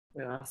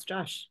We lost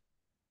Josh.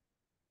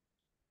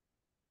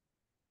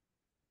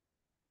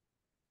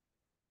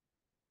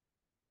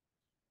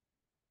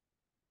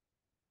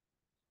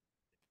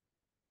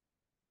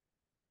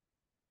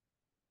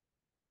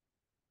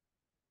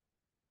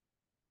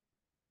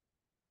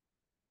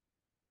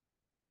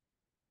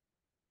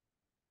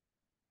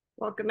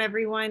 Welcome,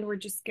 everyone. We're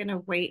just going to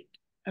wait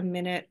a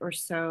minute or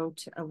so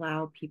to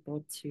allow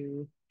people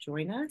to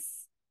join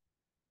us.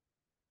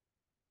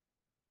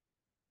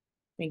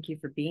 Thank you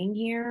for being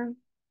here.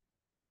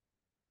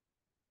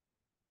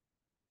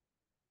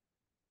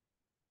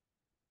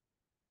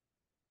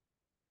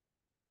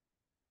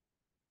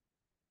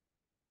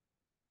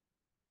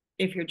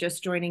 If you're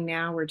just joining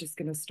now, we're just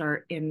going to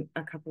start in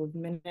a couple of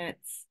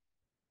minutes,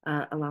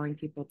 allowing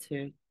people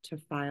to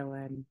file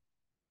in.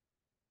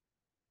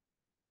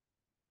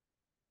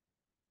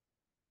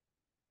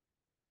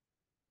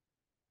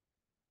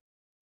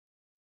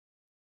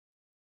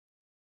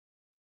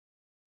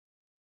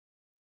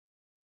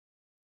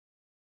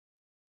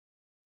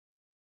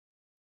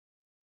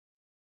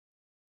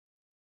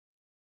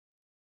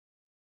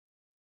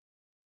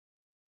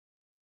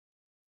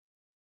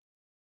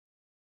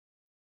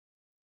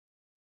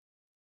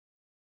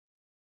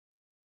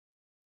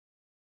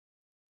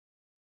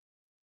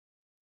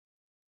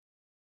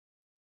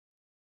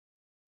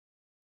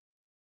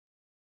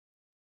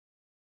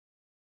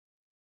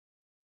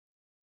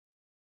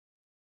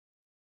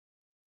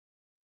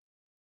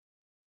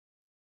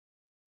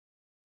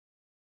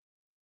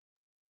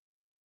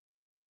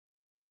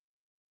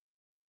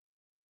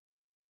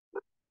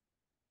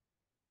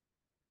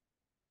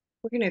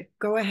 We're going to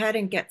go ahead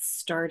and get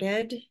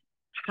started.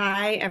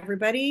 Hi,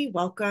 everybody.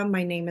 Welcome.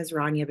 My name is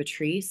Rania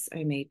Batrice.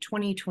 I'm a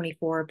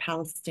 2024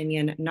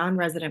 Palestinian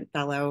non-resident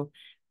fellow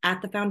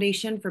at the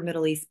Foundation for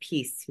Middle East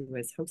Peace, who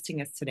is hosting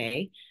us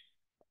today.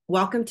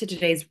 Welcome to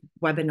today's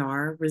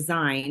webinar,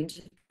 Resigned,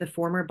 the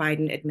former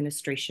Biden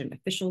administration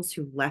officials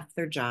who left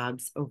their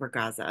jobs over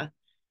Gaza.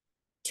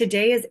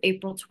 Today is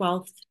April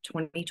 12th,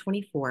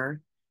 2024,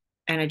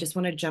 and I just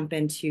want to jump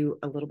into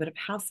a little bit of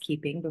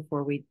housekeeping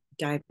before we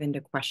dive into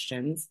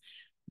questions.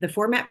 The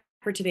format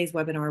for today's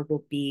webinar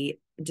will be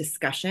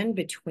discussion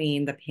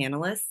between the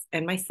panelists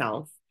and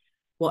myself.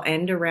 We'll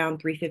end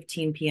around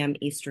 3:15 p.m.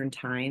 Eastern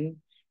Time.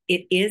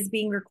 It is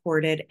being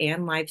recorded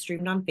and live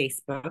streamed on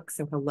Facebook.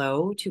 So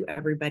hello to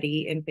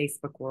everybody in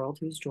Facebook world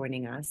who's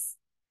joining us.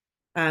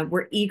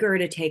 We're eager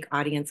to take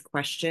audience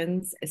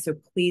questions, so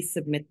please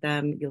submit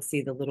them. You'll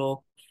see the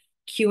little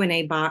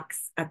Q&A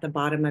box at the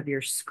bottom of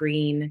your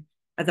screen,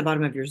 at the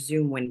bottom of your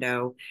Zoom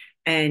window,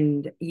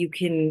 and you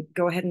can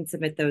go ahead and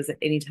submit those at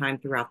any time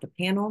throughout the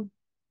panel.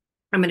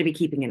 I'm going to be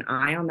keeping an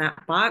eye on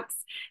that box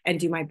and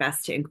do my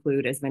best to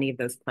include as many of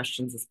those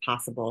questions as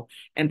possible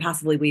and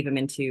possibly weave them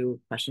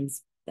into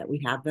questions that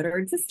we have that are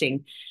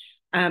existing.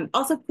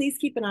 Also, please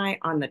keep an eye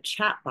on the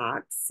chat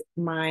box.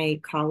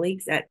 My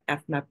colleagues at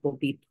FMEP will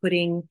be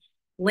putting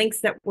links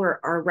that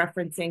are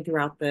referencing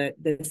throughout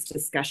this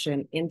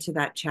discussion into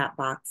that chat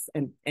box,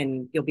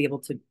 and you'll be able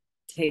to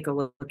take a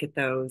look at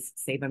those,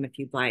 save them if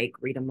you'd like,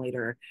 read them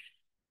later.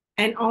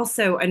 And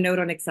also a note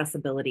on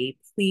accessibility.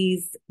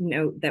 Please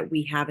note that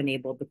we have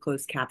enabled the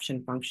closed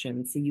caption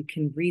function so you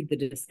can read the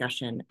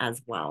discussion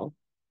as well.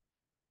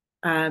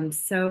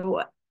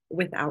 So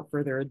without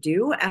further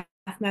ado,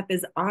 FMEP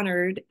is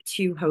honored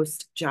to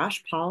host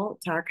Josh Paul,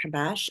 Tariq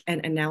Habash,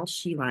 and Annelle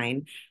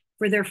Sheline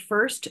for their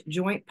first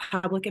joint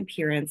public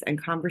appearance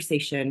and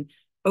conversation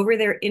over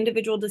their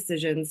individual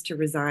decisions to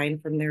resign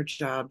from their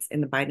jobs in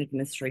the Biden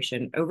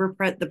administration over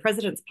the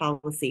president's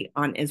policy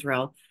on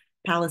Israel,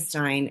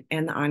 Palestine,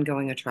 and the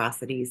ongoing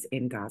atrocities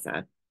in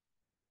Gaza.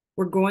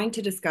 We're going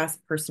to discuss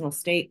personal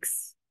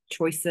stakes,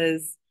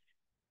 choices,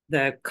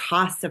 the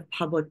cost of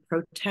public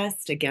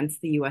protest against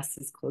the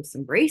US's close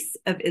embrace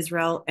of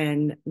Israel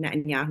and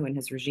Netanyahu and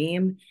his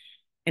regime,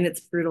 and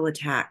its brutal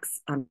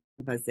attacks on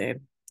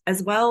Gaza,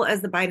 as well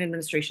as the Biden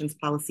administration's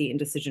policy and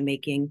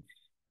decision-making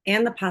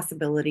and the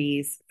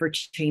possibilities for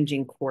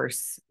changing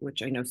course,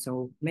 which I know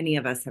so many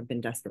of us have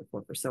been desperate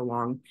for so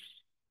long.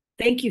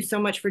 Thank you so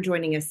much for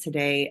joining us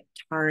today,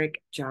 Tariq,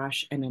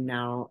 Josh, and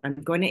Annelle. I'm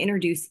going to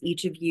introduce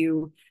each of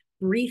you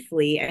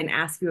briefly and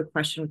ask you a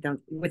question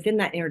within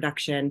that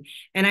introduction.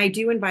 And I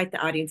do invite the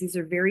audience, these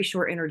are very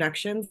short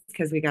introductions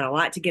because we got a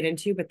lot to get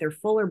into, but their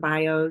fuller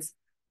bios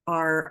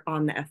are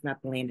on the FMEP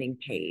landing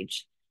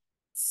page.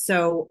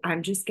 So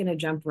I'm just going to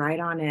jump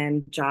right on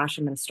in. Josh,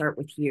 I'm going to start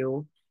with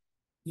you.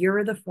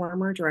 You're the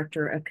former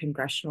Director of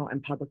Congressional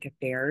and Public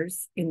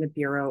Affairs in the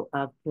Bureau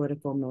of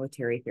Political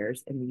Military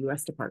Affairs in the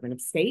U.S. Department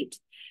of State,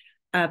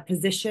 a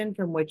position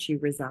from which you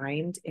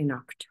resigned in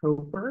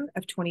October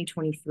of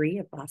 2023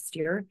 of last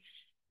year.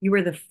 You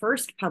were the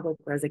first public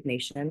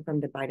resignation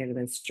from the Biden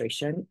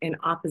administration in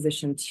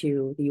opposition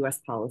to the U.S.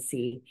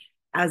 policy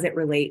as it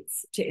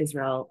relates to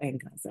Israel and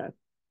Gaza.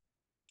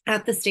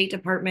 At the State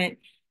Department,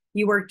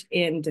 you worked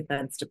in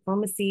defense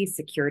diplomacy,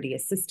 security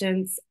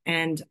assistance,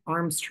 and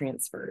arms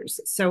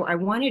transfers. So I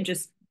want to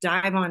just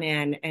dive on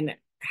in and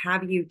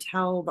have you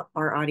tell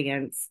our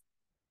audience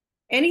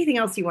anything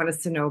else you want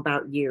us to know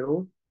about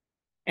you,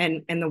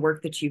 and the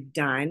work that you've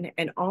done,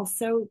 and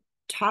also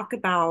talk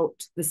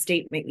about the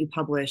statement you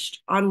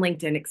published on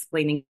LinkedIn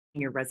explaining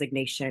your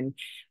resignation.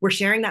 We're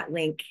sharing that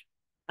link,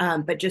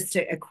 but just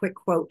a quick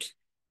quote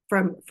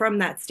from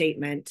that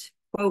statement.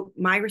 Quote,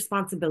 "My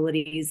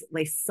responsibilities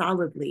lay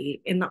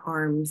solidly in the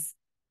arms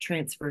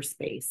transfer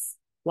space.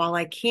 While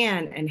I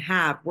can and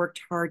have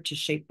worked hard to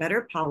shape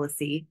better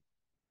policy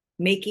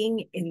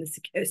making in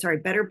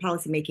better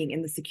policy making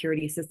in the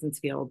security assistance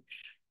field,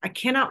 I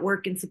cannot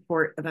work in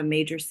support of a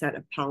major set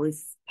of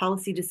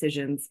policy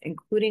decisions,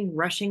 including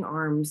rushing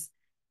arms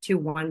to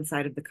one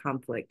side of the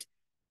conflict,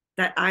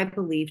 that I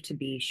believe to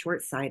be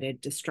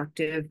short-sighted,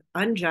 destructive,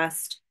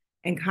 unjust,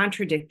 and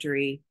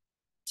contradictory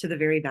to the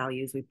very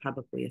values we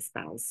publicly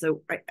espouse."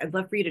 So I'd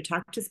love for you to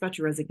talk to us about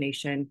your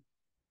resignation.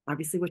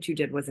 Obviously, what you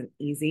did wasn't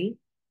easy,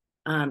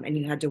 and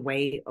you had to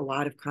weigh a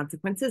lot of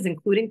consequences,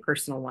 including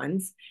personal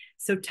ones.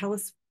 So tell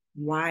us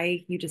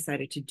why you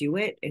decided to do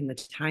it in the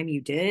time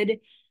you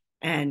did.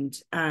 And,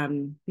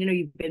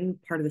 you've been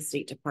part of the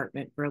State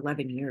Department for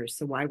 11 years.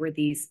 So why were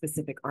these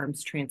specific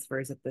arms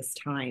transfers at this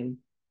time?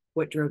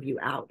 What drove you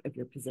out of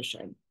your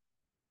position?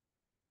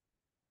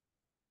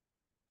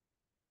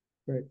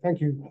 Great.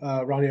 Thank you,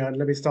 Rania. And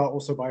let me start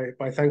also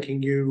by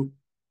thanking you,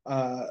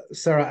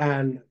 Sarah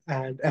Ann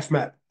and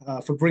FMEP,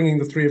 for bringing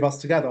the three of us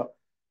together.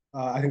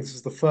 I think this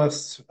is the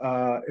first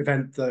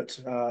event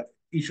that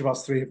each of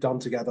us three have done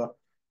together.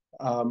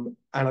 And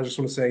I just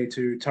want to say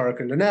to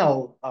Tariq and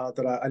Annelle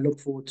that I look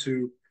forward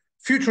to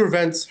future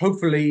events,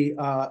 hopefully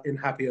in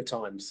happier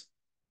times.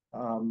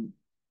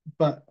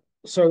 But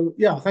so,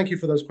 yeah, thank you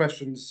for those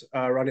questions,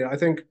 Rania. I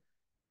think,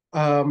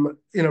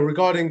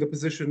 regarding the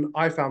position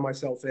I found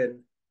myself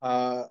in,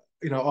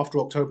 after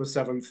October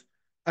 7th,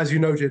 as you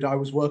noted, I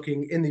was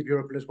working in the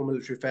Bureau of Political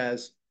Military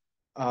Affairs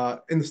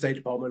in the State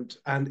Department.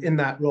 And in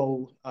that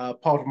role,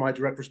 part of my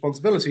direct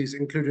responsibilities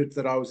included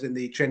that I was in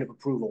the chain of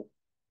approval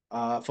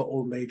for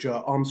all major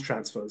arms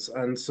transfers.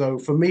 And so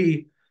for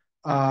me,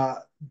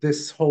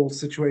 this whole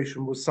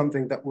situation was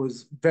something that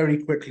was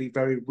very quickly,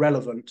 very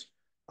relevant,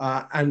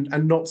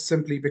 and not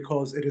simply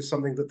because it is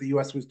something that the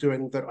US was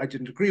doing that I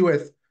didn't agree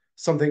with,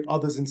 something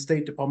others in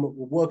State Department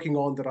were working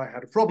on that I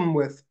had a problem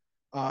with.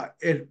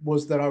 It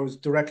was that I was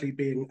directly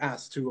being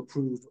asked to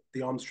approve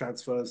the arms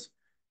transfers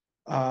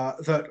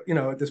that,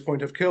 at this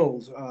point have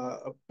killed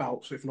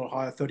about, if not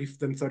higher,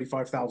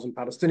 35,000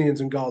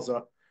 Palestinians in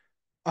Gaza.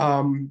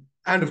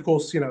 And of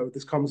course,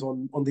 this comes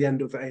on the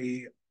end of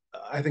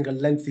I think, a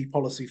lengthy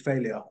policy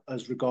failure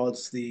as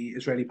regards the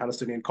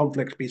Israeli-Palestinian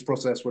conflict, peace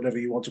process, whatever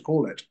you want to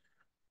call it,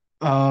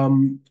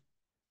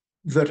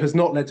 that has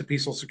not led to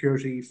peace or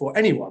security for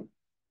anyone,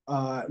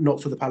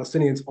 not for the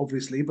Palestinians,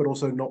 obviously, but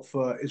also not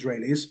for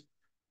Israelis.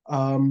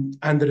 And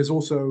that is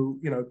also,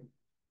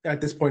 at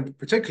this point,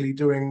 particularly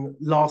doing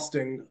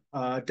lasting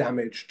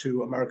damage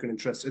to American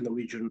interests in the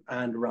region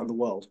and around the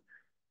world.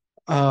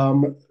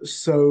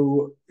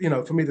 So,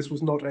 for me, this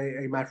was not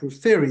a matter of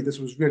theory. This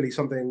was really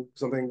something,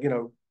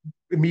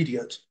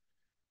 immediate.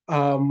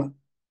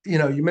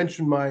 You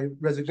mentioned my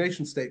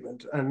resignation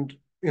statement, and,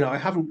 I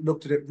haven't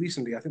looked at it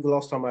recently. I think the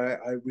last time I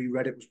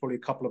reread it was probably a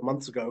couple of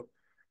months ago.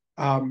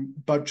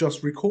 But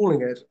just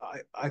recalling it,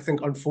 I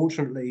think,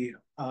 unfortunately,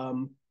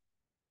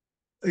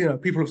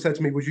 people have said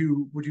to me, would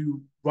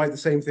you write the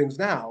same things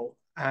now?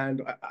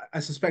 And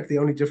I suspect the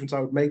only difference I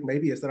would make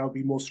maybe is that I would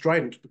be more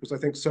strident, because I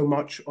think so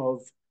much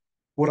of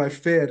what I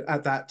feared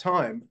at that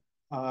time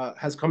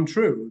has come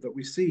true, that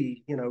we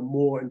see,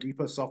 more and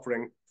deeper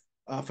suffering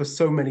for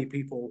so many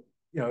people,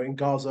 in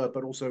Gaza,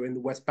 but also in the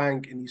West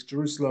Bank, in East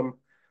Jerusalem,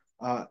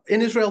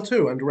 in Israel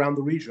too, and around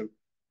the region.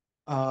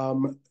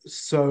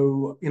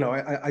 So,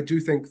 I do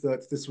think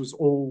that this was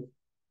all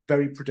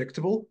very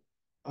predictable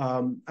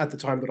at the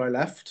time that I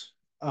left.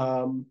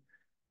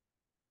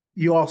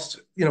 You asked,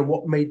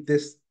 what made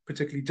this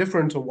particularly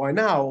different, or why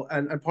now?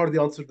 And part of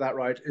the answer to that,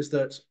 right, is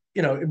that,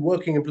 in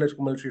working in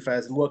political military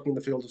affairs and working in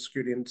the field of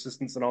security and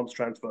assistance and arms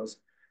transfers,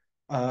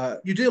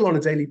 you deal on a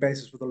daily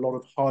basis with a lot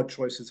of hard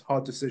choices,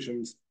 hard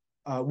decisions,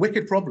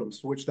 wicked problems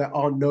for which there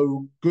are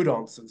no good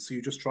answers. So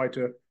you just try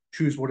to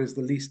choose what is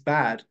the least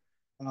bad.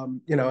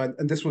 And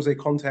this was a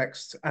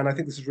context, and I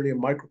think this is really a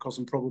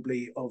microcosm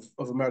probably of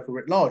America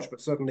writ large,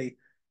 but certainly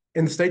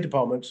in the State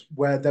Department,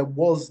 where there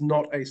was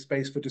not a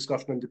space for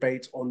discussion and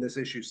debate on this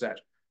issue set,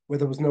 where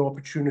there was no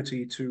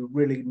opportunity to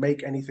really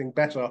make anything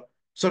better,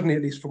 certainly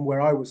at least from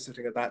where I was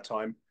sitting at that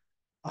time.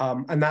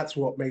 And that's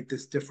what made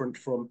this different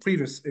from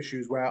previous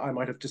issues where I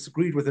might have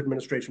disagreed with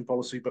administration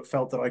policy, but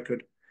felt that I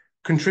could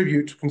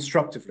contribute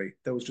constructively.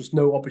 There was just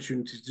no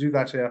opportunity to do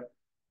that here.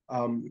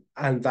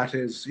 And that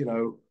is,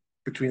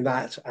 between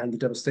that and the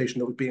devastation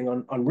that was being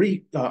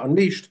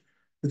unleashed,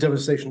 the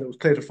devastation that was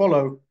clear to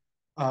follow,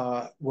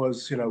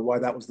 was, why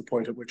that was the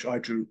point at which I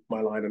drew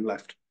my line and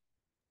left.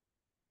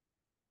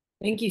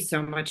 Thank you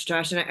so much,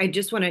 Josh. And I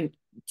just wanted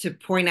to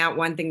point out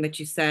one thing that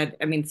you said.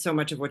 I mean, so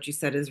much of what you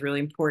said is really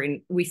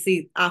important. We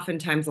see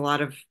oftentimes a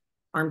lot of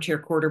armchair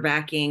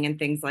quarterbacking and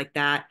things like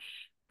that.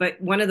 But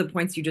one of the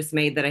points you just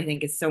made that I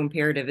think is so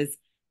imperative is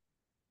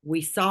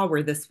we saw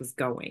where this was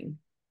going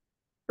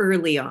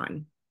early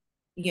on.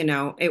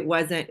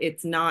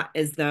 it's not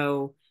as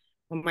though,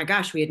 oh my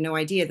gosh, we had no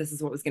idea this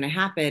is what was going to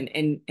happen.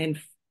 And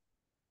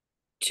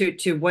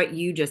to what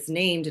you just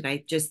named, and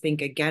I just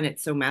think, again,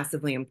 it's so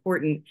massively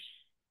important.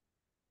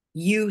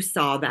 You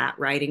saw that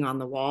writing on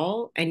the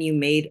wall, and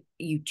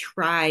you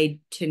tried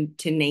to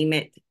name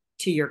it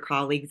to your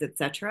colleagues,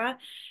 etc.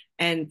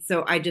 And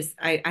so I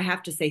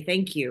have to say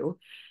thank you.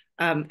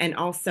 And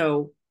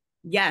also,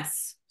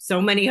 yes,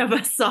 so many of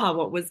us saw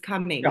what was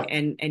coming, Yeah.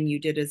 and you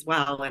did as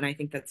well. And I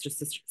think that's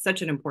just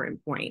such an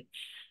important point.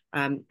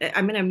 I'm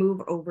going to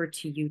move over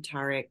to you,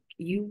 Tariq.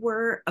 You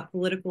were a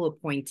political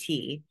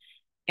appointee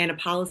and a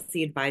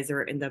policy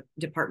advisor in the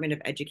Department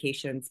of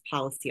Education's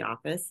policy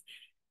office.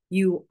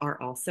 You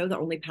are also the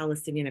only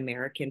Palestinian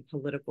American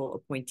political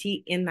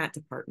appointee in that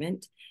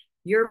department.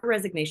 Your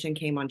resignation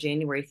came on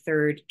January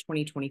 3rd,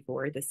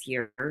 2024, this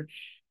year.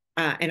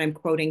 And I'm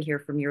quoting here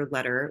from your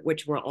letter,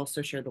 which we'll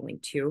also share the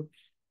link to.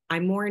 I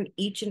mourn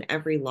each and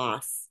every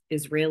loss,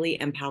 Israeli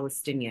and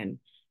Palestinian,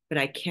 but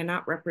I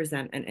cannot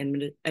represent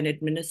an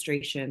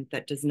administration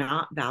that does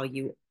not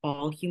value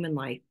all human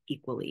life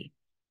equally.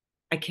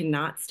 I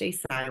cannot stay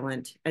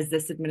silent as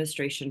this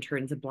administration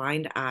turns a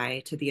blind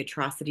eye to the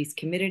atrocities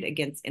committed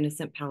against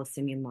innocent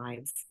Palestinian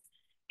lives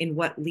in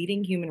what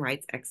leading human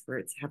rights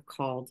experts have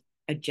called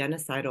a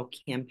genocidal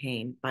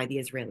campaign by the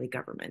Israeli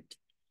government.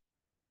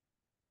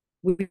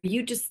 Will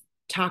you just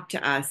talk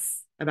to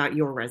us about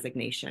your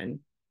resignation,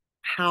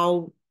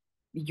 how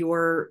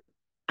your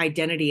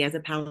identity as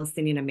a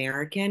Palestinian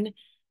American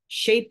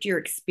shaped your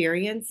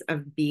experience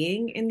of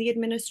being in the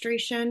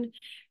administration,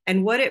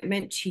 and what it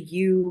meant to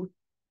you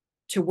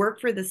to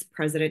work for this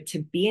president, to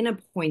be an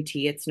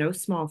appointee? It's no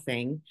small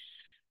thing.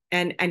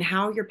 And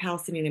how your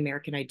Palestinian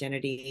American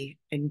identity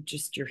and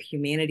just your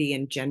humanity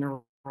in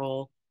general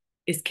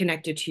is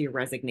connected to your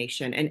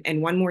resignation.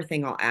 And one more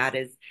thing I'll add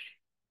is,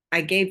 I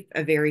gave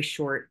a very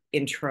short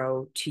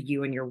intro to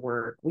you and your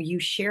work. Will you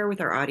share with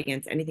our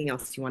audience anything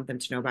else you want them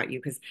to know about you?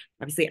 Because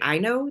obviously I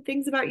know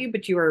things about you,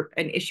 but you are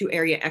an issue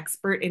area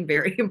expert in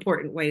very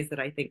important ways that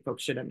I think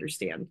folks should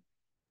understand.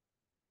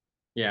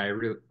 Yeah, I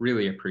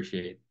really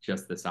appreciate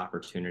just this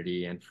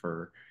opportunity, and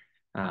for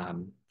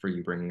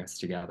you bringing us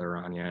together,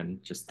 Rania,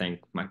 and just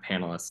thank my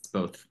panelists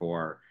both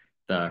for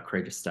the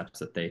courageous steps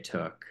that they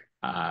took.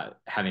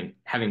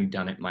 Having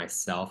done it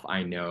myself,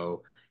 I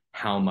know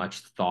how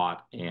much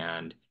thought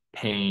and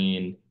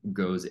pain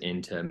goes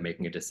into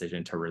making a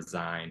decision to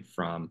resign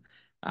from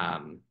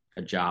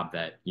a job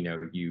that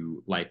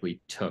you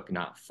likely took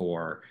not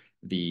for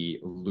the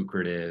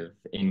lucrative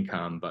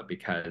income, but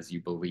because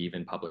you believe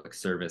in public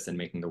service and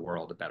making the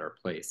world a better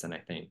place. And I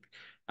think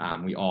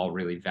we all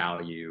really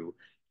value,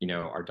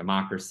 our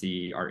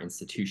democracy, our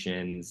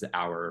institutions,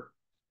 our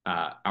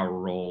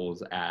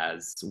roles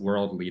as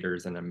world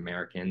leaders and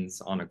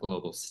Americans on a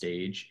global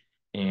stage.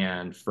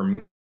 And for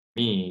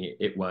me,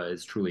 it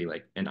was truly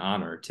like an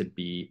honor to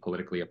be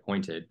politically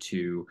appointed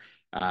to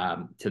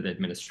the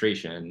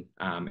administration,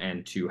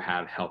 and to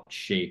have helped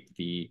shape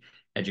the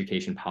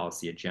education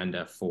policy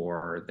agenda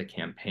for the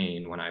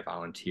campaign when I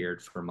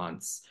volunteered for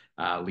months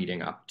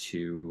leading up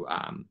to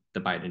the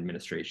Biden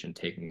administration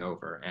taking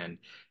over. And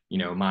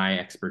my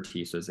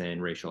expertise was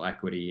in racial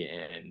equity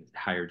and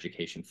higher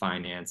education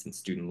finance and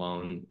student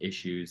loan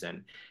issues.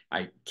 And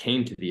I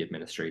came to the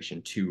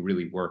administration to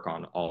really work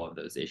on all of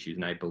those issues.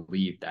 And I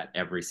believe that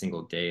every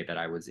single day that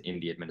I was in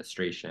the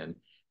administration,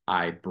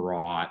 I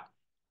brought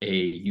a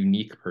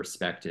unique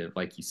perspective.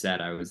 Like you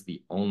said, I was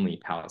the only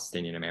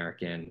Palestinian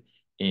American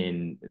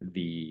in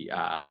the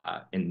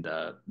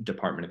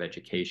Department of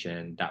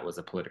Education that was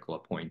a political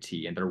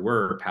appointee, and there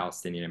were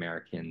Palestinian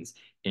Americans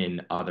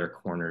in other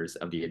corners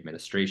of the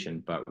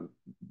administration, but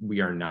we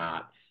are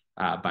not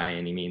by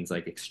any means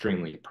like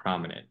extremely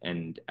prominent.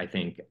 And I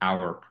think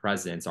our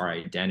presence, our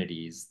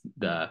identities,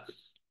 the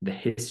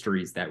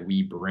histories that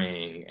we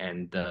bring,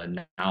 and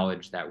the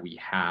knowledge that we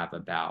have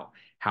about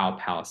how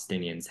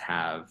Palestinians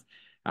have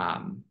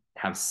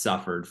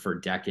suffered for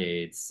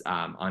decades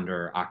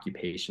under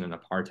occupation and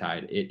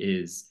apartheid, it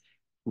is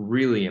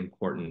really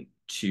important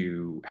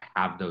to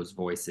have those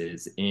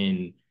voices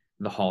in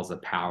the halls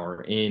of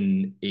power,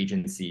 in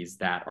agencies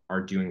that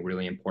are doing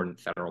really important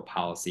federal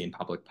policy and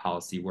public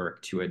policy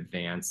work to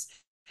advance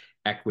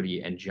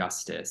equity and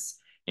justice.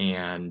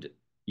 And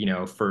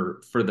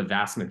for the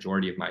vast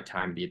majority of my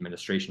time in the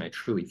administration, I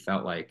truly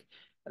felt like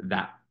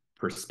that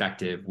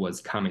perspective was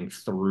coming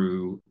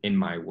through in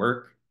my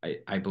work.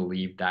 I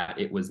believe that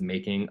it was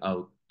making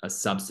a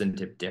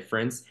substantive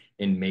difference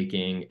in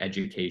making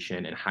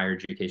education, and higher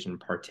education in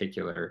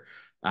particular,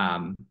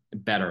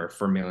 better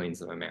for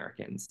millions of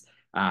Americans.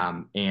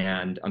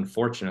 And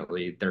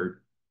unfortunately,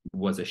 there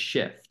was a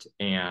shift.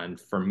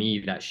 And for me,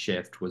 that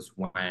shift was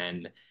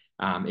when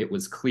it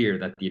was clear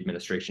that the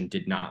administration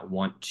did not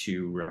want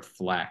to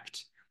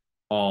reflect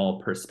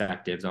all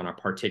perspectives on a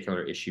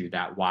particular issue,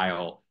 that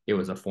while it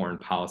was a foreign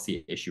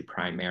policy issue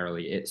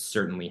primarily, it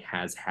certainly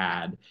has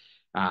had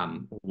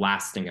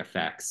lasting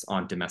effects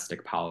on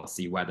domestic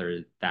policy,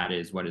 whether that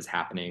is what is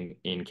happening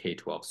in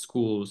K-12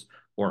 schools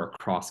or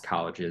across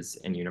colleges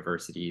and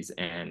universities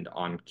and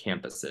on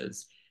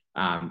campuses.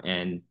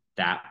 And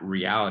that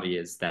reality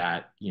is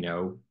that,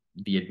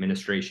 the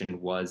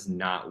administration was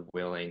not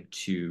willing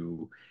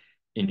to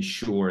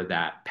ensure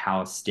that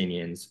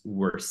Palestinians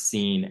were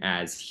seen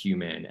as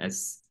human,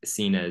 as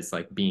seen as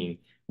like being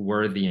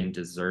worthy and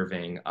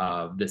deserving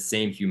of the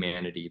same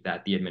humanity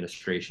that the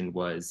administration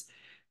was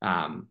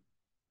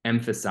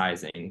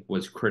emphasizing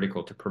was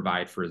critical to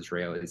provide for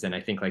Israelis. And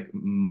I think like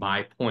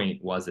my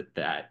point wasn't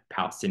that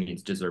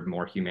Palestinians deserve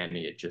more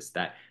humanity, it's just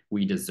that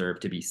we deserve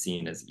to be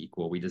seen as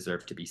equal. We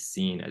deserve to be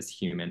seen as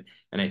human.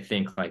 And I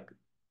think like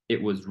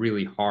it was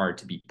really hard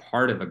to be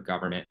part of a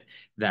government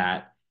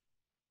that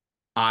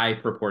I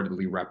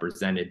purportedly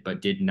represented,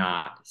 but did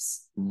not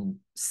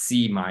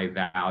see my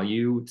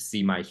value,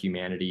 see my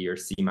humanity, or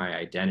see my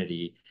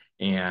identity.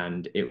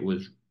 And it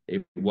was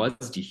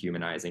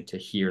dehumanizing to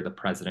hear the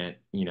president,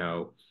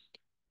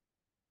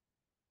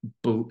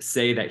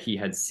 say that he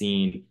had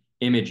seen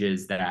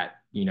images that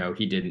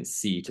he didn't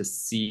see,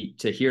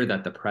 to hear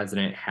that the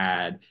president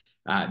had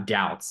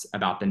doubts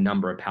about the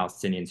number of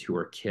Palestinians who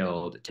were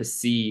killed, to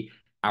see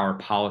our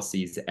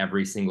policies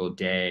every single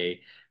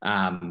day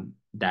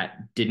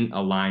that didn't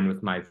align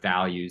with my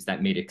values,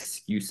 that made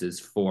excuses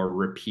for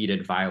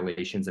repeated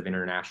violations of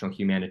international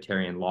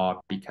humanitarian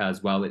law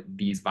because, well,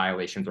 these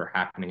violations were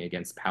happening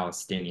against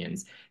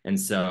Palestinians. And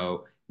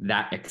so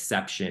that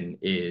exception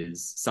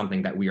is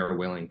something that we are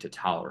willing to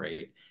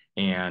tolerate.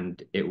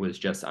 And it was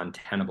just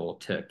untenable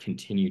to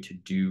continue to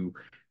do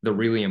the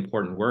really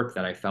important work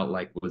that I felt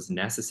like was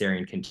necessary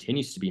and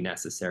continues to be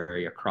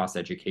necessary across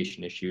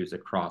education issues,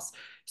 across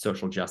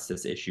social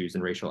justice issues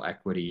and racial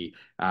equity,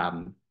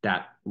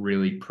 that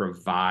really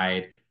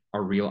provide a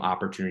real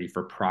opportunity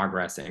for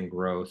progress and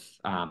growth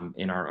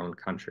in our own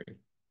country.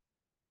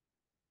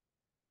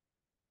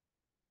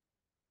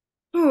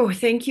 Oh,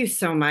 thank you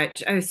so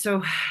much. I was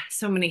so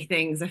many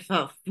things. I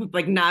felt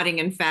like nodding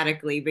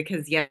emphatically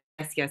because yes,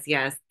 yes,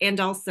 yes. And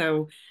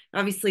also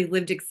obviously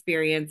lived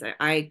experience.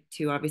 I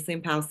too obviously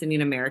am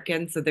Palestinian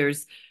American. So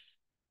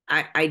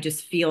I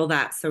just feel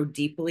that so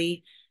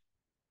deeply.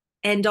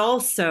 And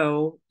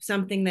also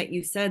something that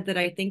you said that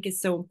I think is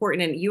so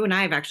important, and you and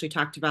I have actually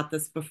talked about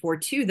this before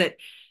too, that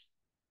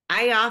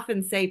I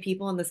often say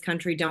people in this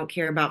country don't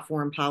care about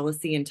foreign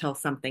policy until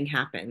something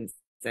happens.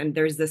 And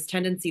there's this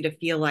tendency to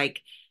feel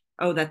like,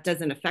 oh, that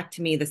doesn't affect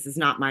me. This is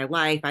not my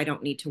life. I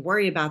don't need to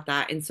worry about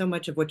that. And so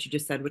much of what you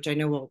just said, which I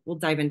know we'll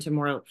dive into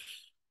more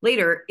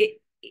later,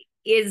 it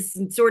is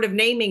sort of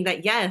naming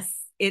that,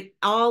 yes,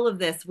 all of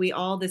this,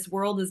 this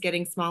world is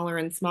getting smaller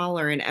and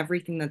smaller, and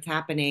everything that's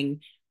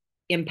happening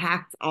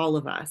impacts all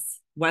of us,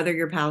 whether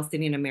you're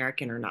Palestinian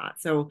American or not.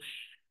 So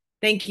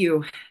thank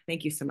you.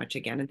 Thank you so much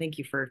again. And thank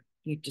you for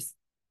you just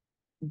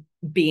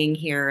being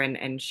here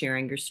and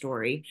sharing your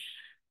story.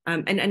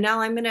 And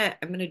now I'm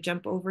gonna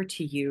jump over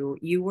to you.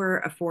 You were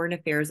a foreign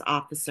affairs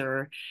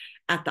officer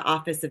at the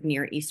Office of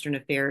Near Eastern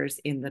Affairs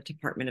in the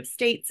Department of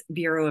State's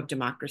Bureau of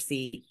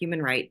Democracy,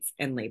 Human Rights,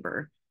 and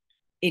Labor.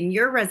 In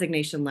your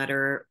resignation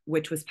letter,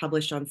 which was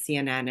published on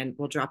CNN, and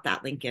we'll drop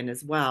that link in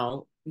as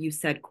well, you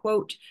said,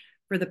 quote,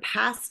 "For the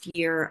past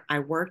year, I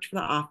worked for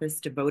the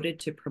office devoted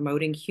to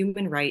promoting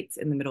human rights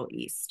in the Middle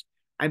East.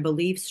 I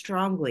believe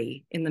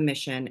strongly in the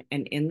mission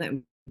and in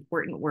the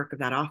important work of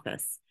that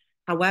office.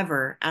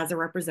 However, as a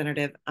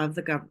representative of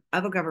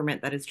a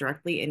government that is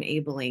directly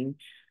enabling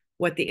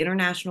what the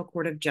International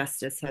Court of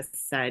Justice has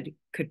said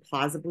could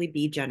plausibly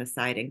be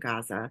genocide in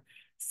Gaza,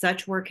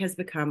 such work has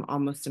become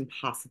almost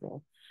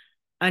impossible.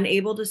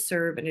 Unable to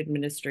serve an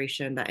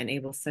administration that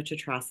enables such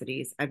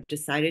atrocities, I've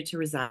decided to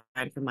resign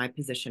from my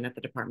position at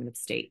the Department of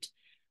State.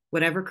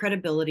 Whatever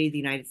credibility the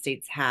United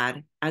States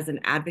had as an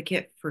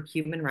advocate for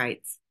human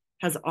rights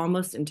has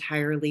almost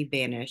entirely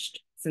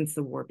vanished since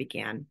the war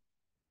began.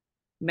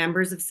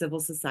 Members of civil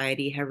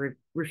society have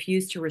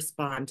refused to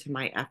respond to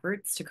my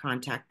efforts to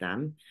contact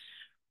them.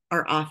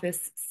 Our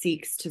office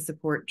seeks to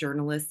support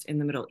journalists in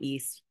the Middle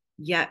East,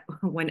 yet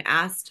when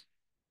asked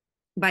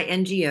by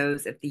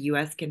NGOs if the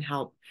US can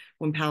help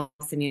when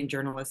Palestinian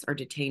journalists are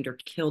detained or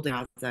killed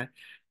in Gaza,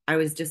 I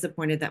was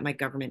disappointed that my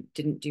government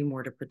didn't do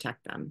more to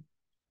protect them."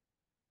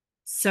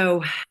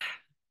 So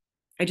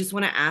I just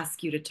want to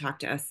ask you to talk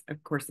to us,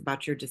 of course,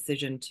 about your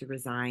decision to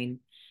resign.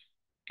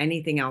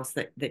 Anything else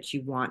that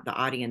you want the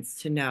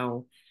audience to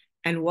know,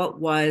 and what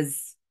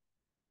was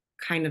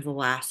kind of the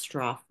last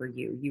straw for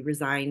you? You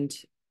resigned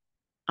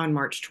on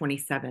March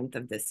 27th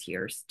of this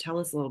year. So tell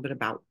us a little bit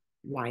about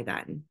why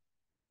then.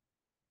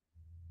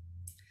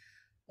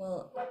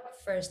 Well,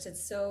 first,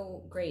 it's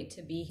so great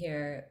to be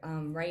here.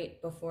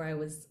 Right before I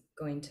was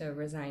going to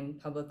resign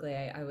publicly,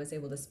 I was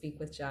able to speak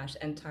with Josh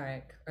and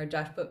Tariq, or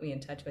Josh put me in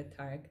touch with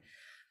Tariq.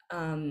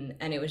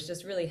 And it was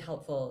just really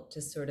helpful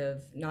to sort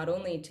of not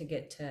only to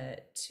get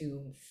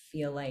to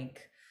feel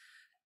like,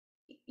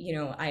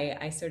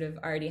 I sort of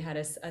already had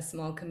a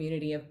small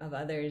community of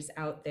others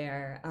out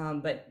there,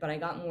 but I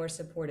got more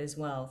support as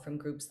well from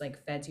groups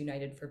like Feds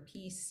United for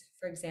Peace,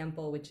 for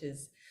example, which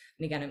is,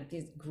 and again,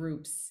 these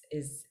groups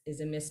is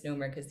a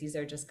misnomer because these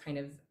are just kind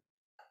of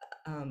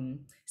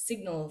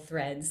signal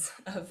threads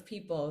of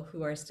people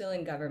who are still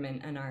in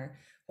government and are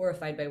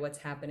horrified by what's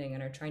happening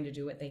and are trying to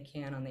do what they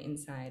can on the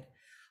inside.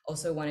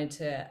 Also wanted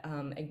to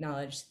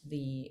acknowledge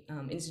the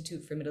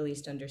Institute for Middle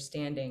East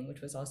Understanding,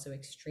 which was also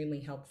extremely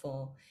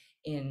helpful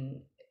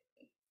in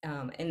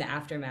the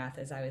aftermath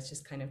as I was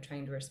just kind of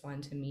trying to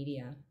respond to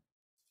media.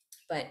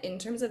 But in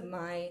terms of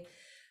my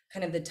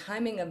kind of the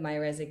timing of my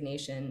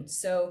resignation,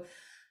 so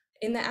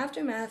in the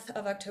aftermath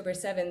of October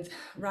 7th,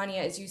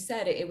 Rania, as you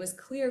said, it was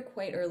clear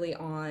quite early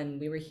on,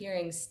 we were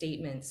hearing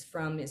statements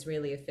from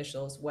Israeli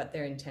officials what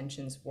their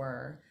intentions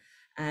were.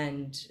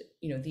 And,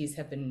 these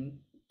have been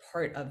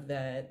part of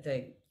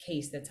the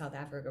case that South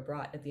Africa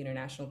brought at the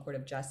International Court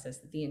of Justice,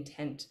 that the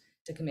intent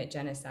to commit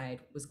genocide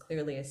was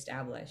clearly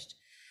established.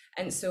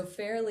 And so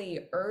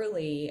fairly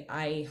early,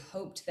 I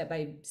hoped that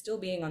by still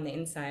being on the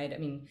inside, I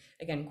mean,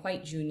 again,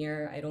 quite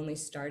junior, I only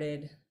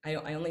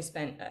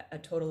spent a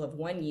total of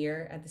 1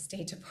 year at the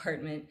State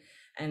Department,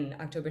 and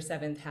October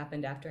 7th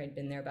happened after I'd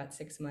been there about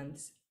 6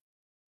 months.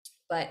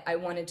 But I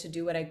wanted to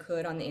do what I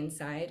could on the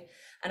inside,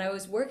 and I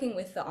was working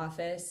with the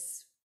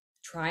office,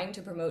 trying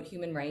to promote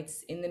human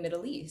rights in the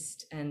Middle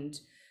East. And,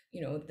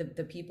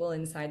 the people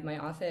inside my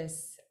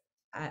office,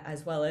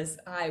 as well as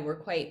I, were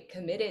quite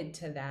committed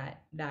to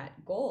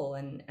that goal,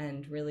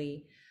 and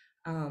really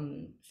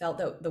felt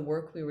that the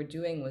work we were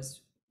doing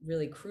was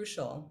really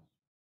crucial.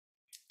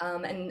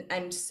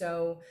 And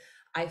so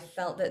I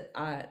felt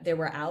that there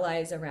were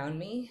allies around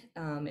me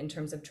in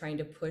terms of trying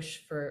to push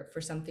for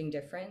something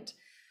different.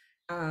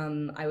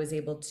 I was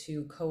able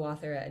to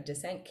co-author a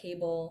dissent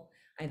cable.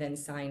 I then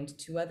signed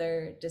 2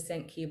 other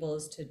dissent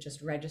cables to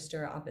just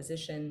register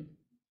opposition.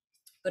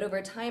 But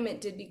over time,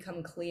 it did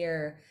become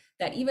clear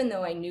that even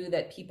though I knew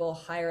that people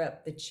higher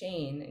up the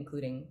chain,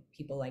 including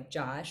people like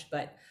Josh,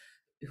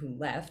 who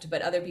left,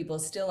 but other people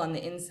still on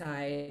the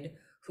inside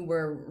who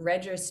were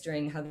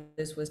registering how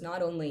this was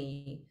not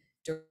only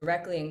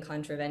directly in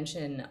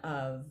contravention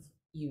of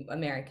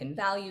American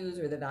values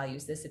or the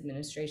values this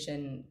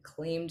administration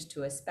claimed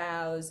to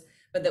espouse,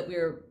 but that we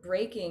were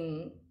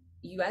breaking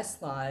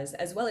US laws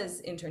as well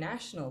as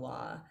international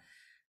law,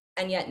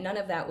 and yet none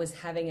of that was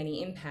having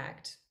any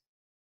impact.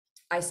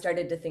 I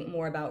started to think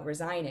more about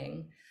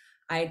resigning.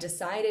 I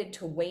decided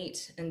to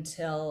wait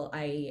until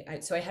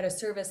so I had a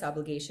service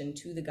obligation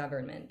to the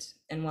government.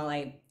 And while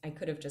I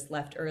could have just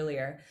left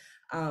earlier,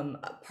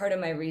 part of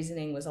my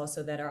reasoning was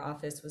also that our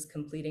office was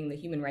completing the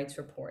human rights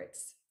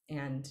reports.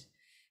 And,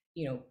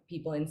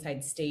 people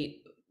inside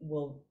state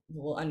will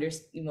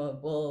understand,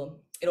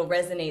 it'll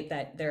resonate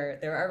that there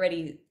are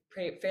already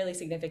fairly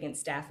significant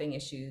staffing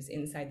issues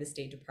inside the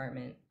State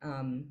Department.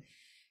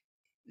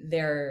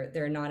 There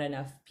are not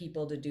enough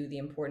people to do the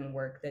important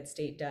work that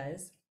state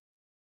does.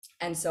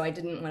 And so I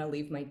didn't want to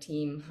leave my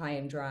team high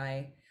and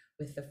dry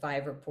with the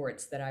 5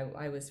 reports that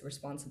I was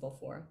responsible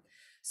for.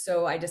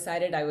 So I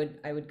decided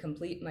I would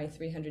complete my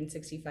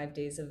 365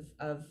 days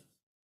of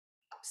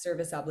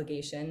service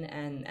obligation,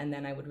 and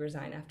then I would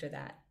resign after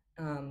that.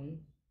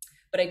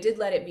 But I did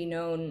let it be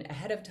known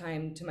ahead of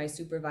time to my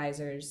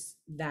supervisors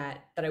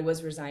that I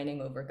was resigning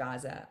over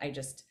Gaza. I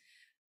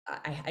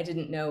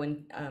didn't know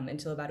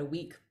until about a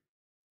week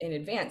in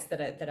advance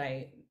that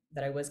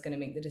I was going to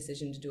make the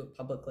decision to do it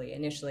publicly.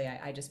 Initially,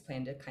 I just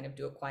planned to kind of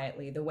do it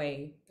quietly, the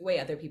way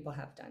other people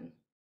have done.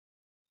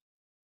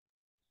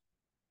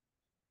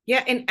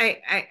 Yeah, and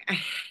I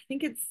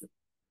think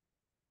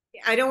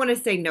I don't want to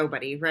say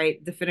nobody,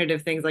 right?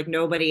 Definitive things like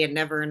nobody and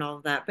never and all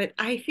of that. But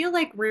I feel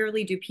like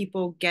rarely do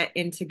people get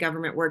into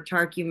government work.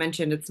 Tariq, you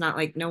mentioned it's not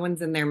like no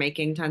one's in there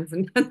making tons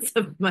and tons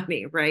of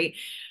money, right?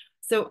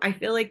 So I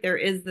feel like there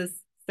is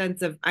this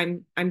sense of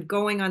I'm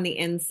going on the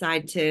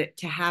inside to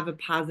have a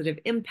positive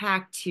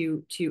impact,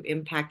 to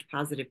impact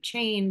positive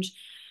change.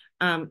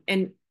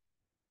 And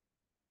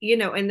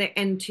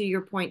and to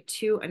your point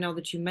too, I know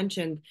that you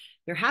mentioned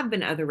there have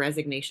been other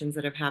resignations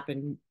that have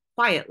happened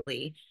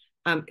quietly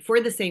for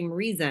the same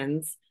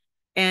reasons.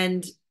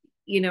 And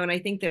and I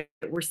think that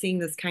we're seeing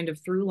this kind of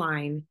through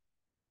line.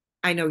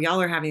 I know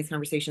y'all are having these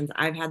conversations.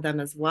 I've had them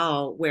as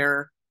well,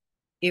 where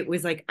it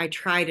was like I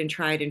tried and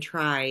tried and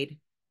tried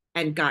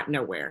and got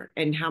nowhere.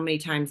 And how many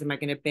times am I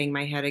going to bang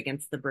my head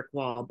against the brick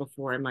wall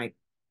before I'm like,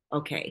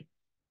 okay.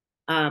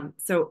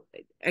 So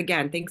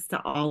again, thanks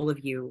to all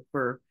of you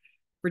for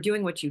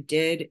doing what you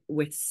did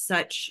with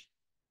such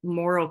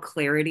moral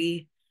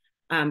clarity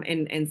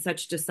and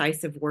such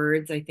decisive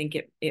words. I think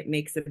it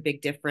makes a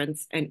big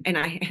difference.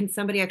 And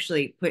somebody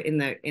actually put in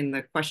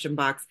the question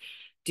box,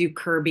 do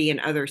Kirby and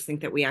others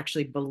think that we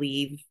actually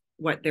believe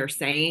what they're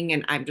saying?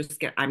 And I'm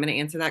going to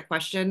answer that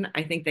question.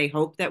 I think they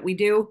hope that we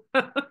do.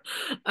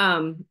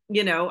 I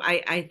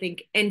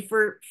think, and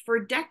for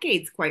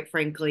decades, quite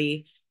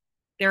frankly,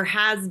 there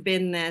has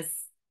been this,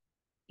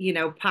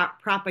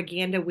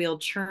 propaganda wheel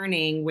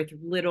churning with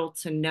little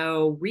to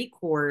no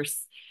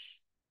recourse.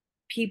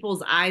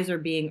 People's eyes are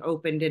being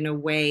opened in a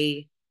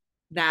way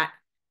that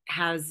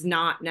has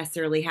not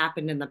necessarily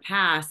happened in the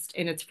past.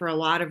 And it's for a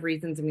lot of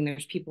reasons. I mean,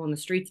 there's people in the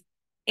streets,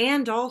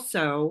 and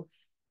also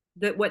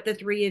that what the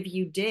 3 of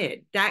you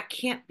did, that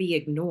can't be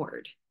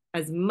ignored.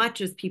 as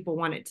much as people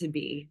want it to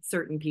be,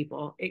 certain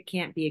people, it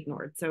can't be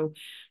ignored. So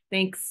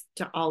thanks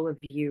to all of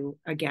you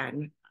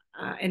again.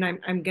 And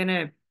I'm going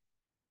to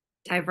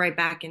dive right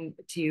back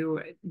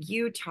into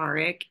you,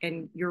 Tariq,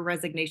 and your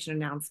resignation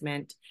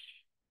announcement.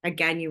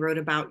 Again, you wrote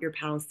about your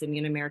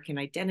Palestinian American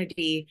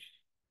identity.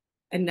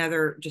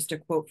 Another, just a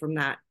quote from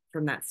that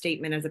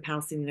statement: as a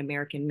Palestinian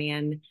American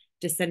man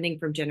descending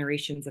from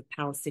generations of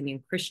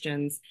Palestinian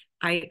Christians,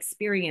 I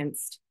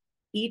experienced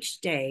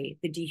each day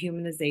the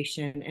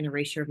dehumanization and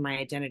erasure of my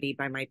identity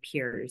by my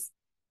peers,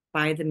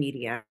 by the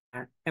media,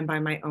 and by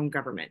my own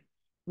government.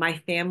 My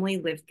family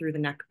lived through the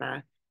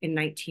Nakba in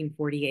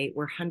 1948,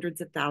 where hundreds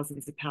of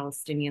thousands of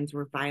Palestinians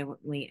were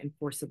violently and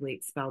forcibly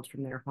expelled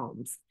from their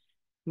homes.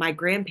 My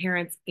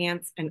grandparents,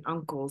 aunts, and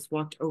uncles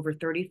walked over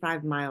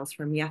 35 miles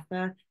from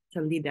Yafa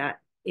to Lida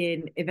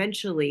in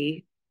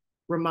eventually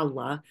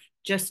Ramallah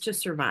just to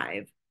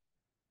survive.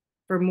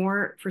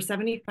 For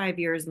 75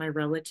 years, my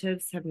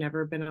relatives have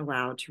never been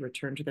allowed to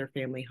return to their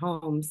family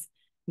homes.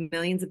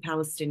 Millions of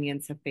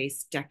Palestinians have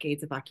faced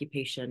decades of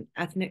occupation,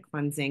 ethnic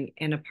cleansing,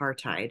 and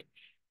apartheid.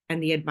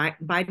 And the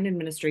Biden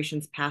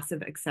administration's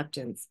passive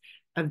acceptance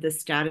of the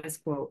status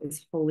quo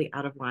is wholly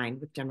out of line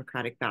with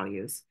democratic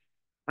values.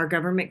 Our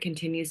government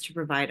continues to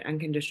provide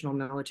unconditional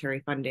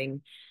military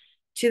funding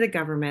to the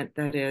government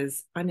that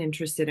is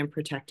uninterested in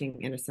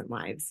protecting innocent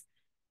lives.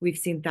 We've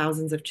seen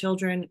thousands of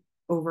children,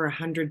 over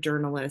 100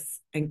 journalists,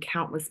 and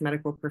countless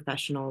medical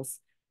professionals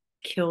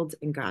killed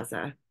in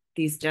Gaza.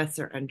 These deaths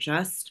are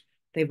unjust.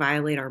 They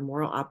violate our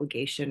moral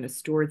obligation as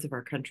stewards of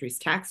our country's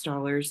tax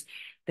dollars.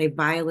 They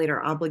violate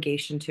our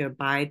obligation to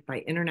abide by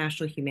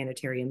international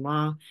humanitarian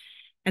law,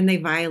 and they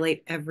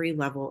violate every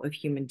level of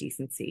human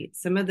decency.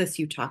 Some of this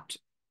you talked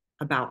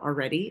about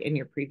already in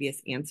your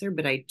previous answer,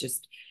 but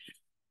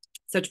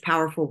such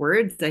powerful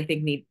words, I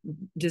think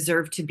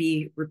deserve to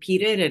be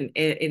repeated. And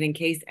in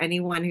case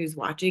anyone who's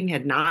watching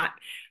had not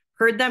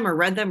heard them or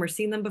read them or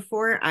seen them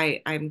before,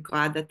 I'm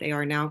glad that they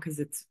are now,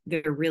 because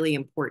they're really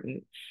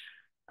important.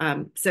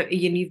 So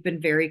you've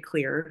been very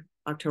clear.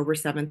 October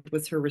 7th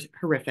was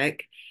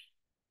horrific,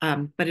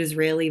 but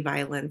Israeli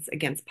violence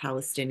against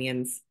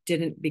Palestinians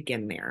didn't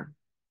begin there.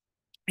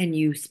 And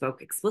you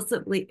spoke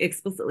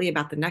explicitly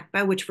about the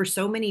Nakba, which for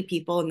so many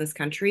people in this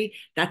country,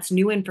 that's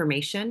new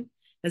information.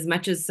 As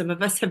much as some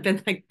of us have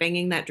been like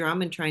banging that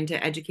drum and trying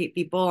to educate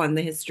people on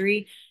the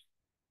history,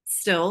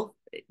 still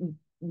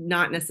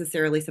not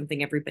necessarily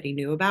something everybody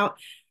knew about.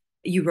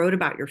 You wrote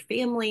about your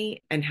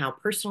family and how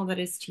personal that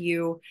is to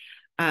you,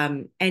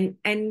 and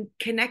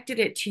connected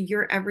it to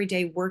your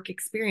everyday work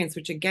experience,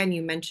 which again,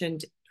 you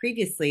mentioned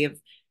previously.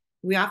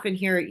 We often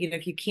hear,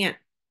 if you can't,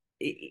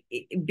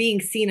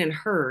 being seen and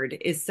heard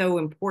is so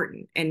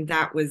important. And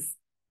that was,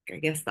 I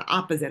guess, the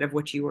opposite of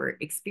what you were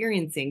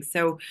experiencing.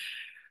 So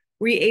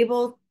were you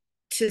able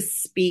to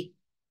speak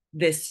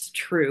this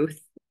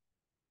truth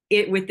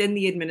within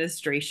the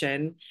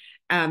administration,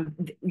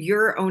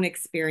 your own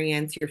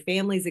experience, your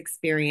family's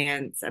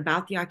experience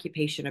about the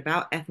occupation,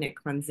 about ethnic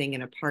cleansing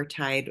and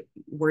apartheid,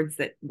 words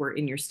that were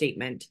in your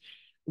statement,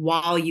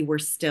 while you were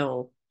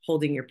still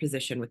holding your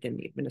position within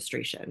the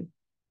administration?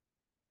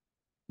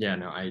 Yeah,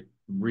 no, I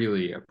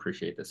really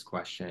appreciate this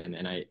question.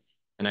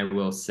 And I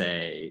will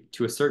say,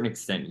 to a certain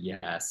extent,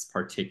 yes,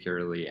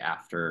 particularly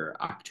after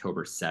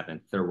October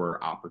 7th, there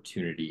were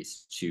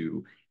opportunities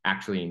to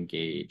actually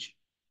engage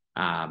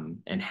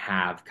and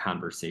have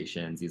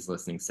conversations. These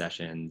listening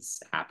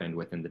sessions happened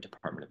within the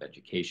Department of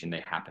Education.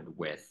 They happened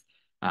with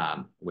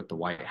the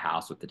White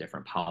House, with the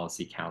different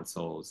policy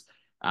councils.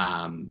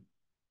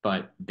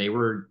 But they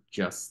were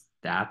just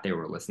that. They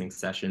were listening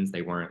sessions.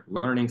 They weren't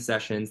learning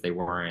sessions. They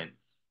weren't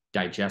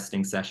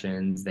digesting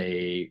sessions.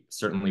 They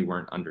certainly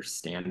weren't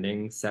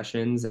understanding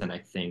sessions. And I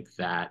think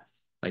that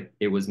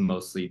it was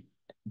mostly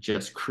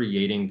just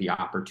creating the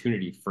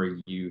opportunity for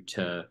you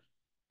to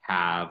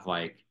have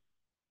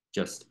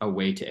just a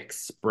way to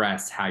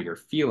express how you're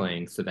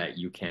feeling, so that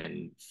you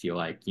can feel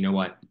like, you know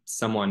what,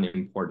 someone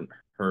important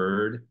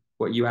heard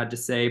what you had to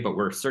say, but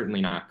we're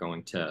certainly not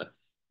going to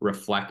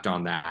reflect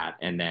on that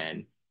and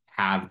then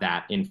have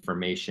that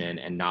information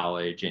and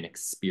knowledge and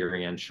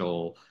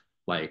experiential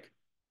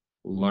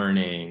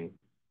learning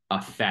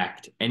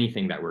affect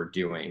anything that we're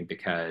doing.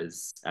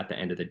 Because at the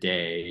end of the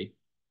day,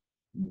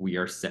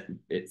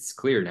 it's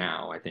clear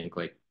now. I think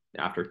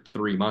after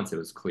 3 months it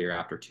was clear,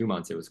 after 2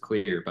 months it was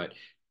clear, but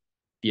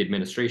the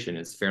administration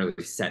is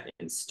fairly set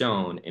in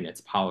stone in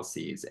its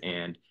policies,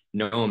 and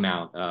no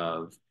amount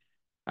of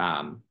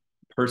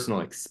personal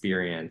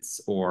experience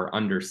or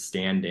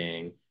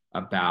understanding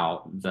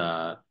about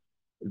the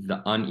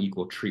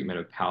unequal treatment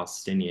of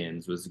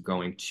Palestinians was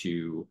going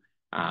to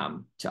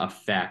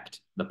affect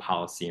the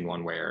policy in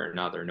one way or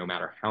another, no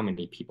matter how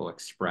many people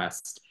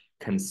expressed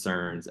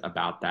concerns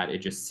about that. It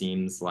just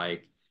seems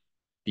like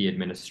the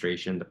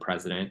administration, the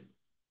president,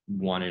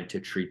 wanted to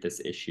treat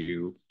this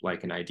issue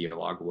like an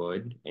ideologue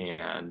would.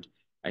 And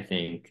I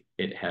think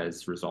it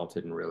has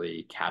resulted in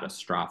really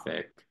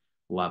catastrophic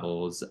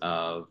levels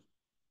of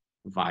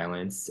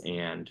violence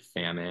and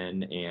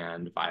famine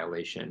and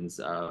violations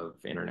of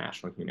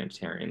international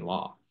humanitarian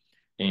law.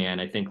 And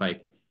I think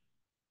like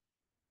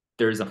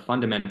there's a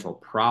fundamental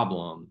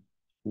problem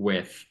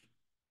with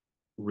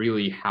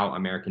really how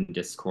American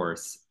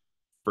discourse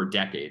for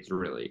decades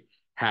really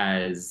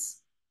has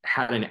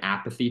had an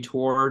apathy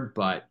toward,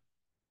 but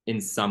in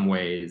some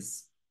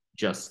ways,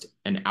 just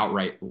an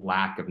outright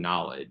lack of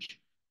knowledge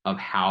of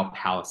how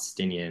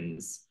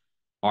Palestinians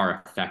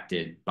are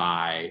affected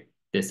by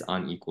this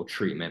unequal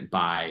treatment,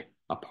 by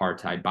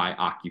apartheid, by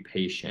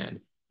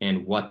occupation,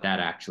 and what that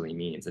actually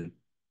means. And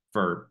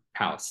for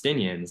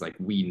Palestinians, like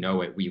we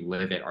know it, we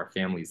live it, our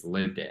families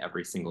lived it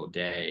every single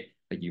day.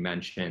 Like you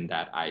mentioned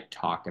that I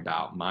talk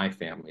about my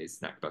family's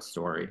Nakba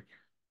story.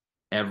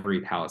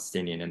 Every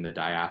Palestinian in the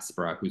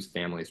diaspora whose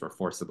families were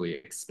forcibly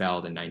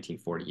expelled in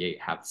 1948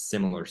 have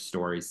similar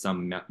stories,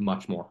 some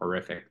much more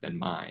horrific than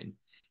mine.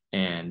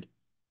 And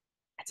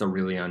it's a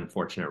really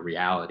unfortunate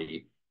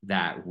reality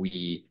that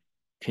we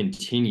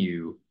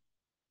continue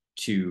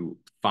to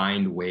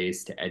find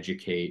ways to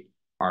educate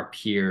our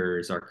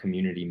peers, our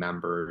community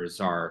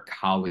members, our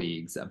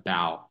colleagues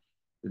about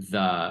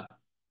the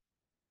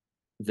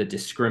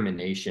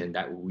discrimination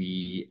that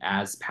we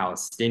as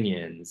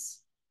Palestinians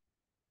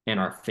and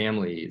our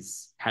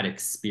families had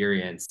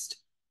experienced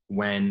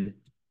when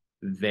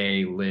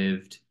they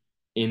lived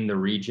in the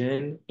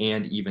region,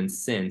 and even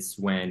since,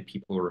 when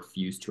people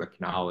refuse to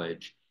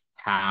acknowledge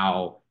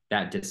how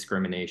that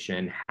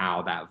discrimination,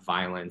 how that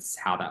violence,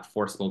 how that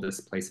forcible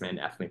displacement and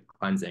ethnic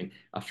cleansing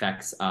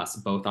affects us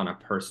both on a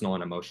personal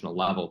and emotional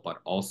level, but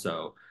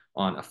also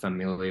on a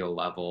familial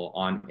level,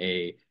 on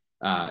a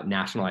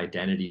national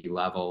identity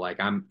level. Like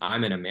I'm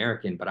an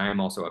American, but I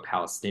am also a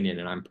Palestinian,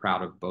 and I'm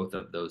proud of both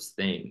of those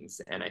things.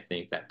 And I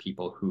think that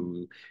people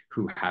who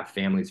have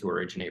families who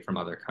originate from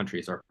other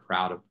countries are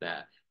proud of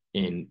that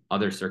in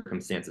other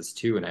circumstances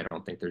too. And I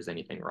don't think there's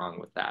anything wrong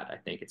with that. I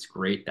think it's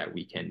great that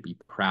we can be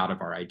proud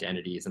of our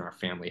identities and our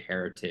family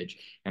heritage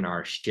and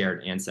our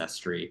shared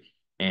ancestry.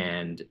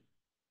 And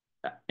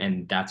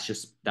that's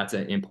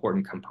an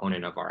important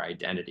component of our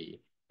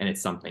identity. And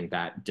it's something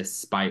that,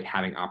 despite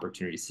having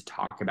opportunities to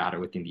talk about it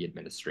within the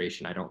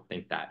administration, I don't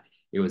think that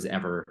it was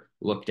ever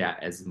looked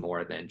at as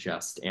more than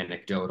just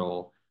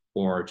anecdotal,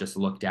 or just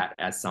looked at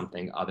as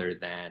something other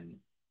than,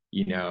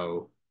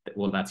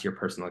 well, that's your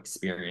personal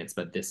experience,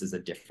 but this is a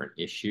different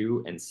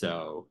issue. And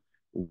so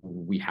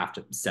we have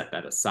to set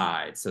that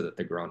aside so that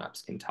the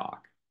grown-ups can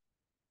talk.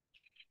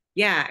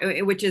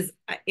 Yeah, which is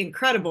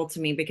incredible to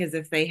me, because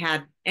if they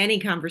had any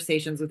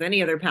conversations with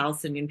any other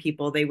Palestinian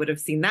people, they would have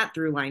seen that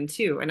through line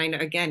too. And I know,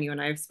 again, you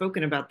and I have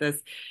spoken about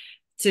this,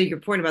 to your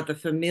point about the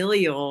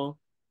familial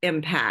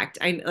impact.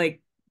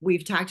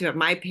 We've talked about,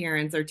 my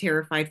parents are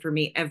terrified for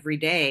me every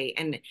day.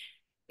 And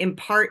in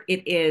part,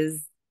 it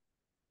is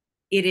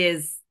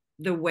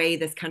the way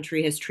this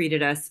country has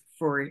treated us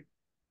for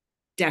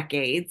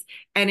decades,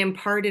 and in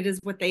part it is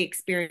what they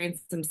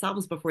experienced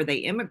themselves before they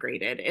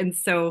immigrated. And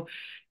so,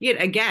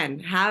 again,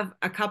 have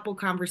a couple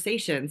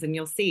conversations and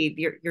you'll see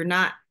you're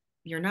not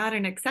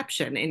an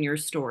exception in your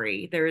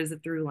story. There is a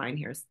through line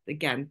here.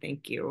 Again,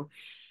 thank you.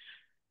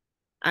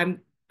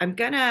 I'm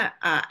gonna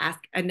ask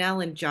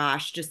Annelle and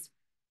Josh just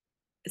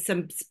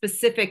some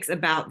specifics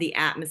about the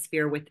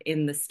atmosphere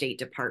within the State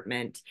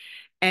Department.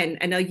 And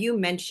I know you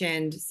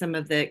mentioned some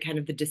of the kind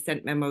of the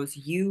dissent memos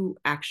you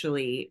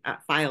actually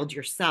filed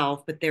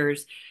yourself, but there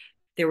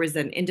was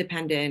an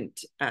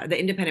Independent, the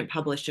Independent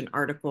published an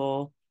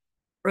article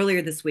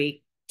earlier this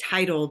week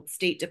titled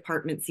 "State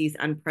Department Sees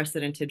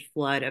Unprecedented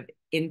Flood of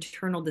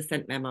Internal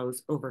Dissent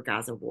Memos Over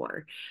Gaza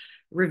War,"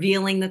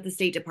 revealing that the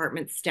State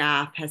Department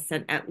staff has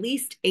sent at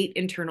least 8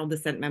 internal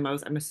dissent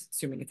memos, I'm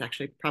assuming it's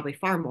actually probably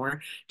far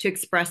more, to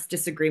express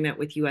disagreement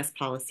with U.S.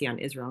 policy on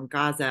Israel and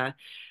Gaza.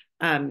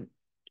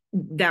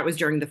 That was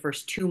during the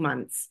first 2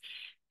 months.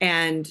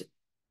 And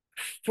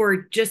for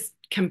just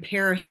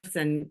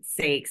comparison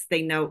sakes,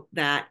 they note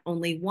that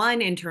only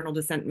 1 internal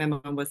dissent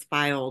memo was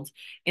filed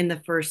in the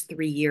first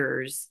 3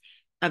 years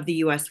of the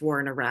U.S.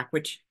 war in Iraq,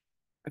 which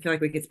I feel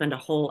like we could spend a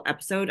whole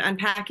episode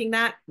unpacking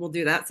that. We'll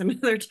do that some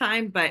other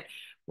time, but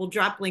we'll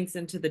drop links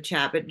into the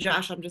chat. But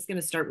Josh, I'm just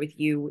going to start with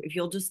you. If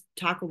you'll just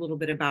talk a little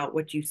bit about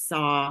what you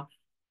saw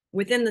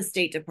within the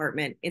State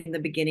Department in the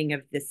beginning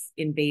of this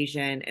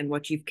invasion, and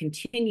what you've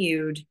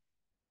continued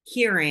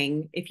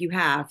hearing, if you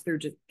have, through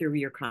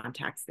your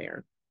contacts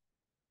there.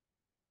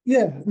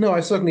 Yeah, no, I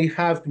certainly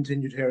have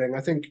continued hearing.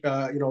 I think,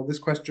 this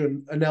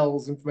question,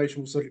 Annelle's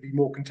information will certainly be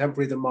more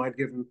contemporary than mine,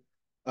 given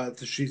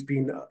that she's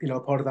been, a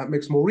part of that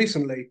mix more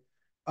recently.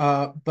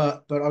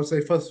 But I would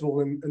say, first of all,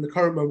 in the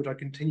current moment, I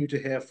continue to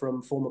hear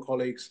from former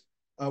colleagues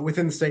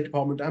within the State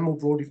Department and more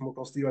broadly from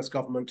across the US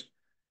government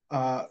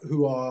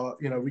who are,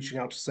 reaching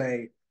out to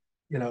say,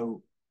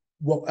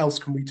 what else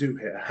can we do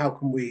here? How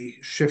can we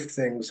shift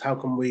things? How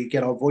can we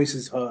get our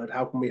voices heard?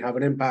 How can we have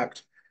an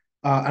impact?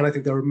 And I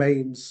think there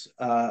remains,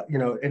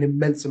 an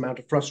immense amount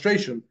of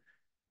frustration.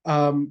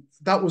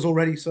 That was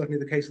already certainly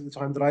the case at the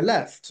time that I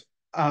left.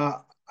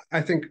 I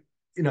think,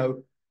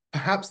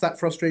 perhaps that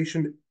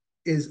frustration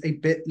is a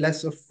bit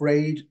less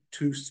afraid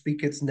to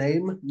speak its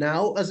name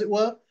now, as it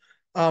were.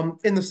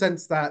 in the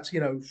sense that,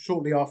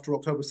 shortly after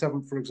October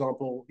 7th, for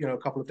example, a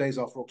couple of days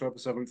after October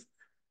 7th,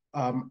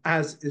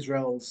 as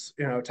Israel's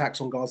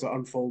attacks on Gaza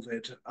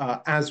unfolded,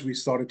 as we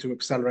started to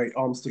accelerate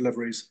arms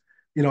deliveries,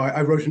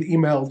 I wrote an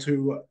email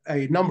to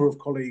a number of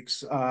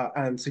colleagues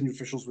and senior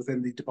officials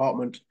within the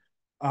department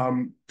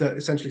that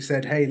essentially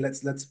said, "Hey,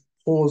 let's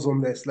pause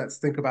on this. Let's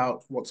think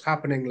about what's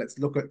happening. Let's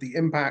look at the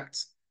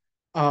impacts."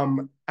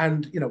 And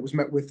was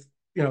met with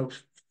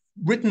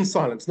written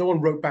silence. No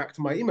one wrote back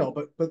to my email,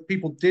 but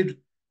people did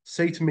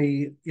say to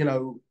me,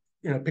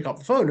 pick up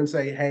the phone and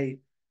say, "Hey,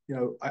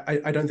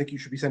 I don't think you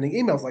should be sending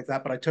emails like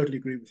that, but I totally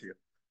agree with you."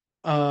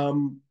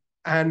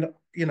 And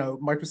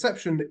my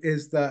perception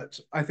is that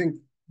I think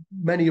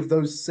many of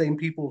those same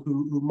people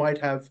who might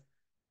have,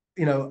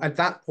 at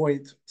that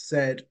point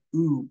said,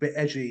 "Ooh, bit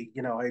edgy,"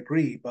 I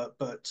agree,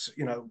 but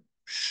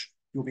shh,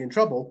 you'll be in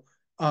trouble,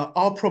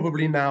 are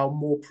probably now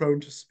more prone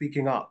to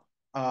speaking up.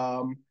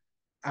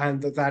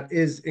 And that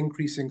is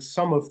increasing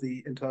some of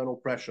the internal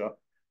pressure.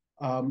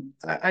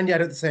 And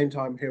yet at the same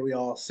time, here we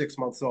are 6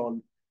 months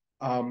on.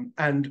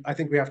 And I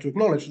think we have to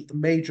acknowledge that the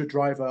major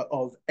driver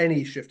of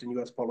any shift in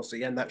US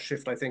policy, and that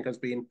shift I think has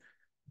been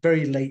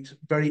very late,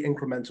 very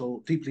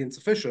incremental, deeply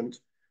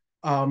insufficient,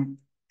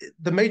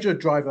 the major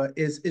driver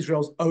is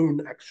Israel's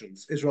own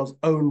actions, Israel's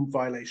own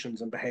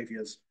violations and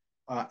behaviors,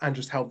 and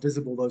just how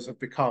visible those have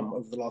become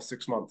over the last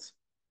 6 months.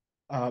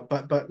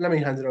 But let me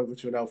hand it over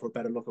to Annelle for a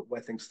better look at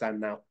where things stand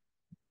now.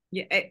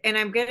 Yeah, and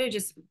I'm going to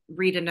just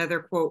read another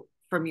quote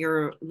from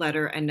your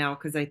letter, and now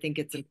because I think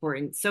it's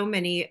important.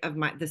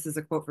 This is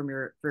a quote from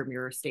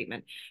your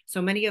statement.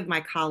 "So many of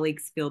my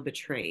colleagues feel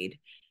betrayed.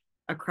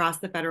 Across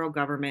the federal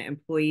government,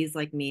 employees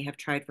like me have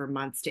tried for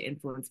months to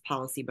influence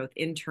policy, both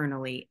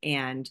internally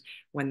and,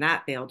 when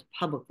that failed,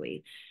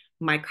 publicly.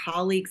 My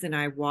colleagues and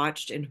I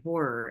watched in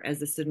horror as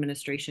this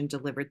administration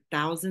delivered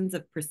thousands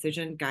of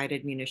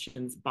precision-guided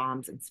munitions,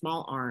 bombs, and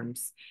small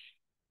arms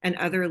and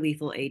other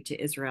lethal aid to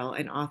Israel,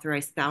 and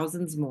authorized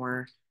thousands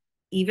more,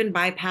 even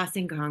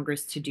bypassing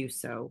Congress to do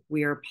so.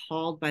 We are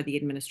appalled by the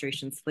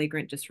administration's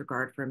flagrant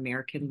disregard for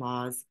American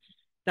laws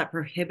that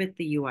prohibit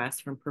the US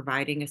from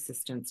providing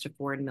assistance to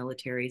foreign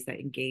militaries that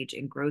engage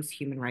in gross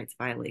human rights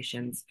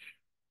violations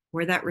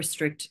or that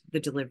restrict the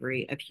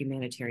delivery of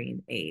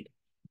humanitarian aid."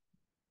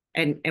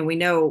 And we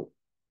know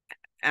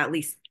at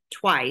least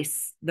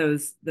twice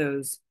those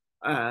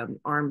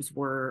arms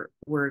were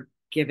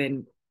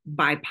given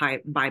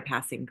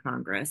bypassing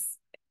Congress.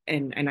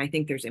 And I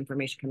think there's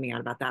information coming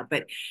out about that.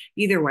 But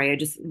either way, I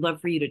just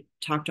love for you to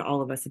talk to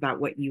all of us about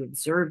what you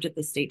observed at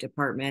the State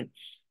Department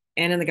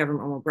and in the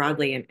government more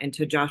broadly. And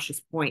to Josh's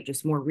point,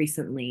 just more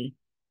recently,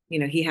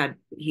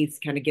 he's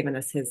kind of given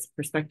us his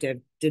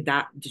perspective. Did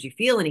you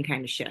feel any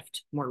kind of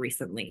shift more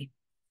recently?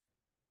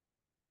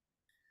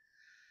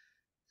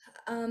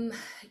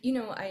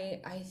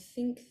 I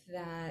think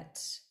that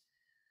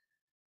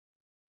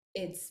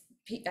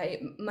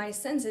my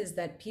sense is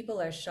that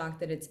people are shocked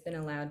that it's been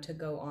allowed to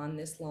go on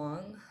this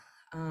long.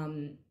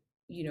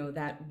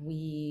 That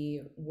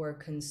we were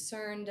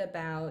concerned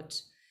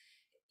about,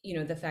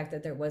 the fact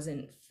that there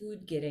wasn't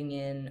food getting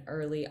in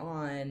early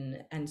on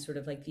and sort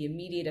of like the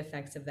immediate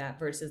effects of that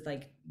versus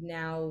like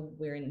now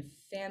we're in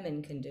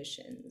famine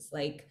conditions.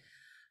 Like,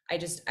 I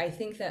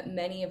think that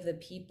many of the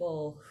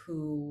people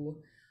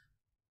who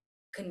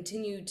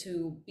continue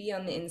to be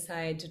on the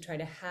inside to try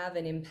to have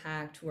an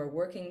impact, who are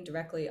working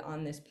directly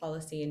on this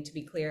policy. And to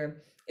be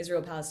clear,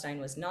 Israel-Palestine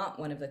was not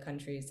one of the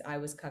countries I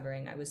was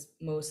covering. I was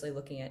mostly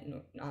looking at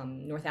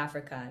North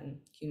Africa and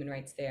human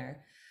rights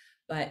there.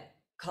 But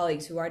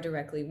colleagues who are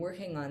directly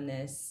working on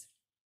this,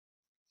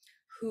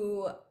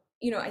 who,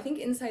 I think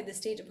inside the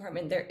State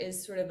Department, there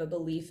is sort of a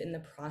belief in the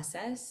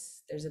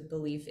process. There's a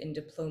belief in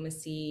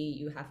diplomacy.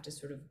 You have to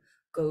sort of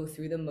go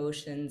through the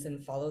motions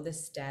and follow the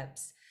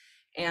steps.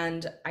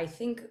 And I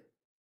think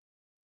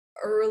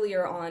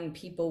earlier on,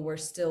 people were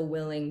still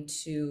willing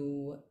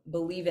to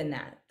believe in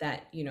that,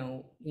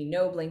 we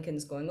know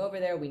Blinken's going over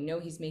there. We know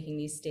he's making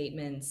these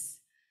statements.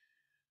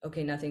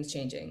 Okay, nothing's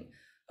changing.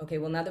 Okay,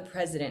 well, now the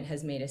president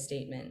has made a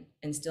statement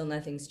and still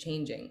nothing's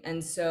changing.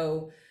 And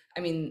so,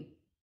 I mean,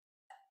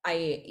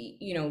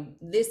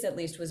 this at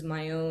least was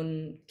my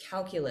own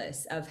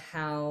calculus of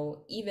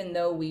how, even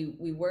though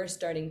we were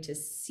starting to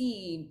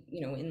see,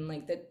 in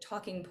like the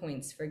talking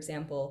points, for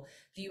example,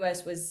 the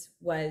US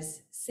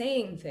was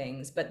saying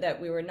things, but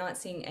that we were not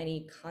seeing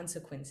any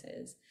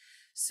consequences.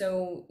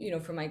 So,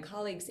 for my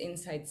colleagues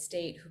inside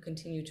state who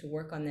continue to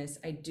work on this,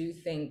 I do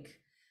think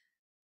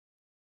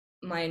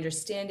my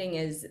understanding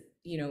is,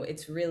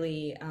 it's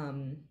really,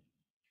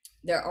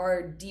 there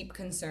are deep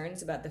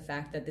concerns about the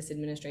fact that this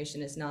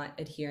administration is not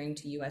adhering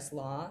to US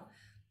law,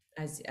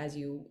 as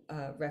you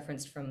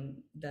referenced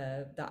from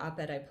the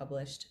op-ed I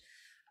published.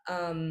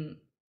 And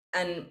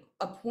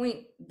a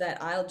point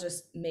that I'll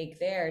just make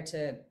there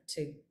to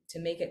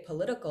make it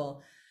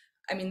political.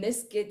 I mean,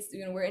 this gets,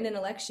 we're in an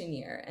election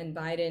year, and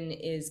Biden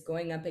is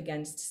going up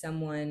against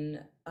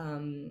someone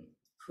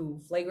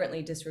who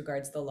flagrantly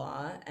disregards the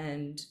law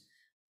and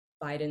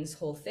Biden's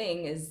whole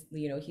thing is,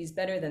 he's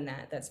better than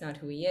that. That's not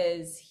who he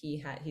is.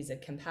 He's a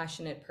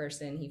compassionate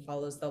person. He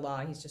follows the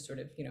law. He's just sort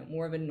of,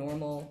 more of a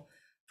normal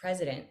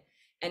president.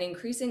 And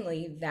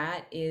increasingly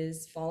that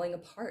is falling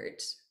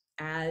apart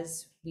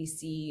as we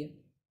see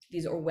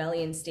these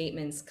Orwellian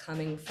statements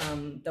coming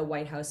from the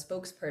White House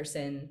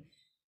spokesperson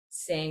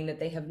saying that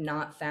they have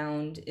not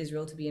found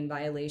Israel to be in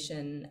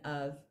violation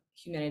of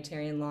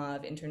humanitarian law,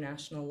 of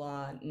international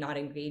law, not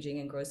engaging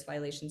in gross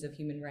violations of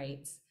human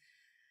rights.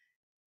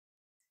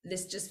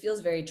 This just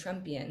feels very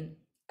Trumpian,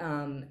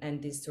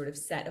 and this sort of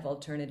set of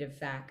alternative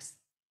facts.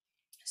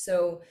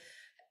 So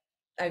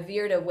I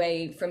veered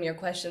away from your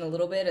question a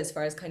little bit as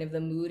far as kind of the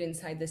mood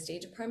inside the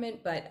State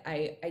Department, but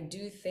I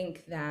do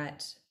think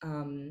that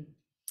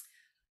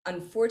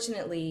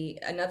unfortunately,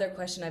 another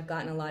question I've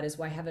gotten a lot is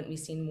why haven't we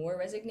seen more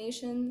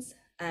resignations?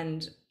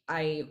 And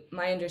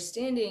my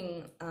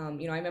understanding, I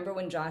remember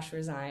when Josh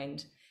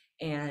resigned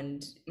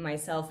and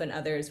myself and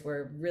others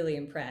were really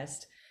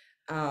impressed.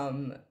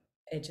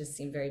 It just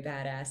seemed very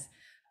badass.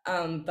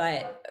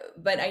 But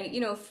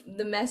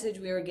the message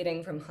we were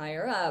getting from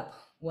higher up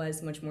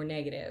was much more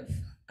negative.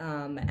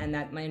 And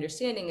that my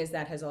understanding is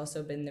that has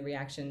also been the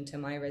reaction to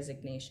my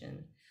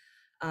resignation.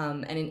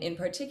 And in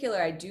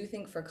particular, I do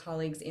think for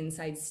colleagues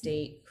inside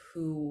state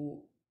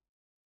who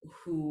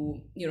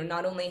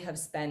not only have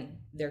spent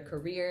their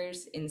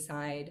careers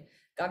inside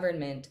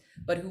government,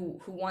 but who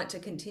want to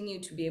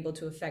continue to be able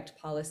to affect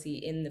policy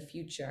in the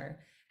future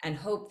and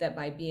hope that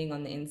by being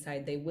on the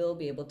inside, they will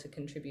be able to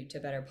contribute to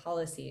better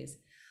policies.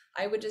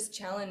 I would just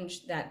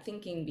challenge that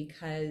thinking,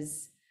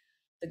 because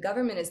the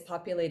government is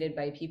populated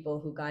by people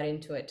who got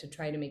into it to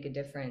try to make a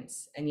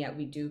difference. And yet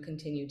we do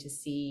continue to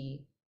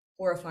see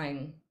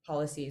horrifying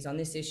policies on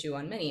this issue,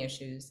 on many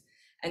issues.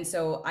 And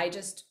so I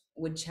just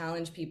would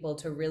challenge people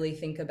to really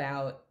think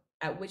about,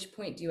 at which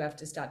point do you have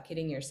to stop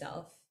kidding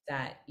yourself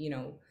that,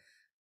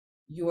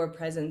 your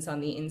presence on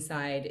the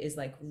inside is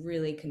like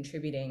really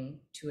contributing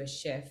to a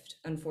shift.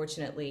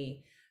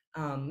 Unfortunately,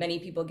 many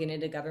people get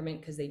into government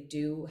because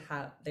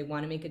they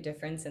want to make a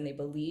difference and they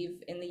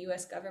believe in the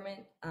US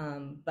government.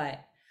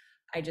 But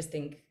I just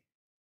think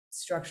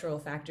structural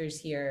factors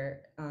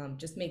here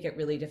just make it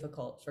really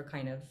difficult for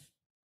kind of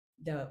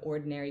the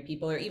ordinary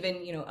people, or even,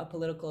 a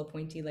political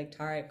appointee like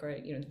Tariq,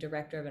 or, the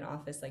director of an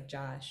office like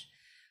Josh,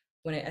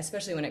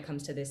 especially when it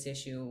comes to this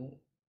issue,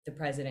 the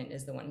president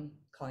is the one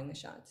calling the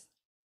shots.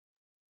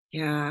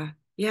 Yeah.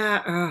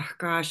 Oh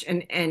gosh.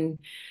 And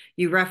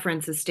you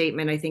reference a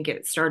statement, I think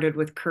it started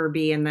with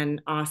Kirby and then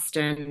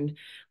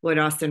Lloyd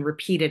Austin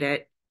repeated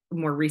it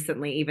more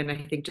recently, even I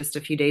think just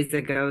a few days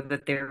ago,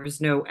 that there's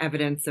no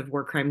evidence of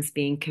war crimes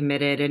being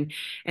committed.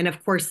 And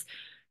of course,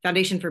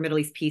 Foundation for Middle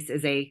East Peace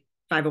is a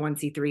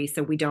 501c3,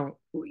 so we don't,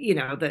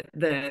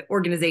 the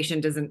organization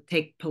doesn't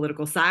take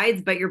political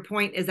sides, but your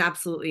point is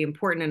absolutely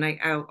important. And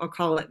I'll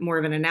call it more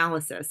of an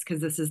analysis, because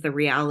this is the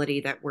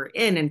reality that we're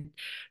in. And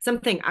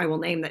something I will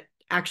name that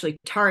actually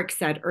Tariq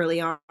said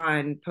early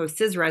on post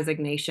his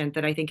resignation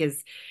that I think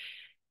is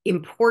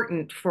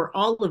important for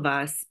all of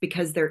us,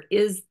 because there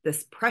is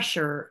this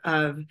pressure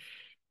of,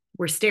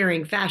 we're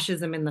staring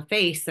fascism in the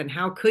face and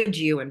how could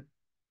you, and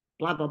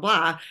blah, blah,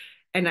 blah.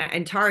 And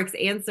Tariq's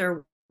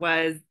answer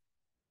was,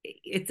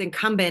 it's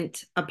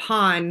incumbent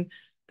upon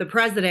the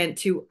president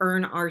to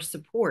earn our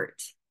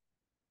support.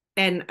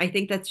 And I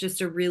think that's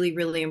just a really,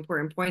 really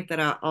important point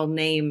that I'll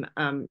name.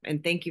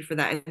 And thank you for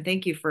that. And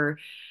thank you for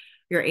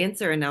your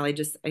answer,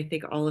 Annelle. I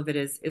think all of it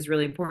is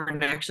really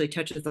important. It actually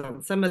touches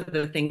on some of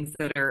the things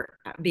that are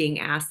being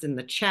asked in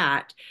the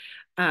chat.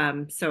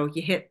 So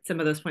you hit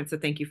some of those points. So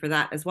thank you for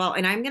that as well.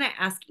 And I'm going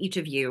to ask each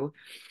of you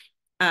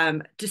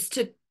just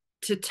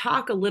to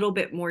talk a little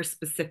bit more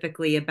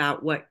specifically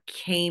about what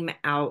came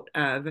out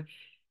of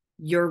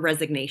your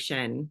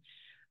resignation.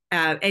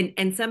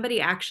 And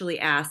somebody actually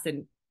asked,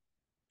 and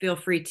feel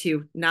free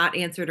to not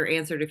answer it or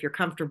answer it if you're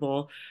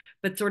comfortable,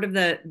 but sort of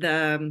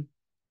the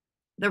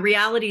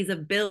realities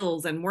of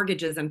bills and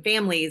mortgages and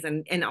families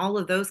and all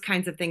of those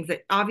kinds of things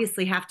that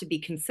obviously have to be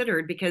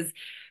considered, because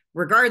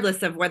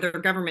regardless of whether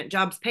government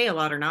jobs pay a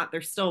lot or not, they're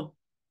still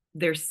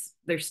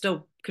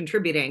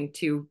contributing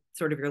to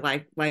sort of your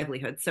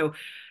livelihood. So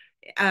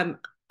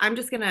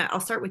I'll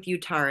start with you,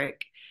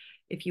 Tariq,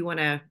 if you want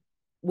to,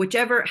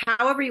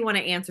 however you want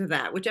to answer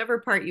that, whichever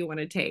part you want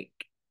to take.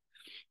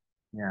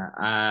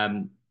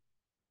 Yeah,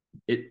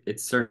 it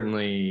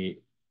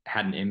certainly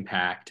had an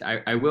impact.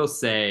 I will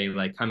say,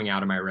 like, coming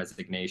out of my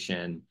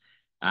resignation,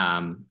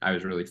 I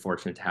was really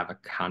fortunate to have a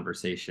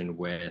conversation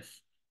with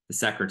the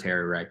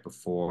secretary right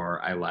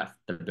before I left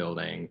the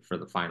building for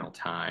the final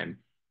time.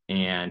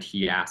 And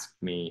he asked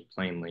me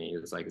plainly, he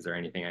was like, is there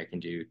anything I can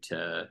do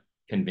to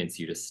convince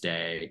you to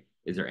stay?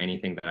 Is there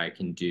anything that I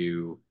can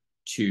do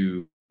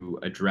to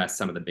address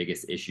some of the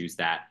biggest issues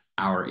that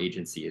our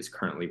agency is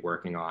currently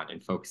working on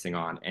and focusing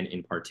on? And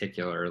in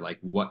particular, like,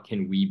 what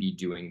can we be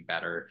doing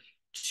better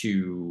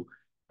to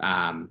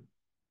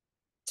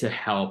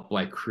help,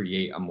 like,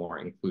 create a more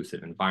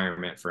inclusive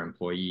environment for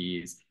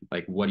employees?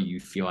 Like, what do you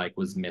feel like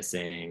was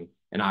missing?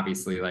 And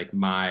obviously, like,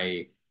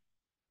 my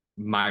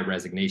my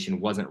resignation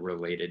wasn't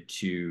related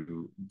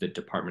to the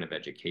Department of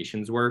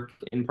Education's work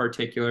in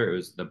particular. It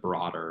was the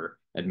broader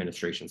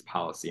administration's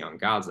policy on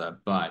Gaza.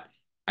 But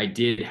I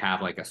did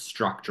have like a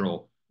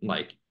structural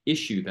like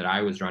issue that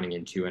I was running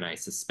into, and I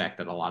suspect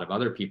that a lot of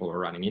other people were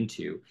running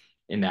into,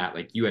 in that,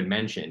 like you had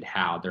mentioned,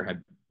 how there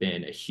had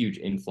been a huge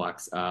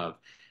influx of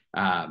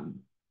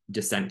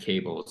dissent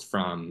cables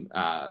from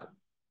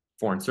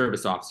foreign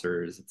service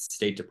officers,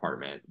 State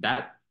Department.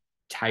 That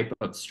type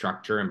of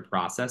structure and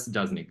process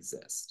doesn't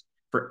exist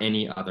for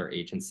any other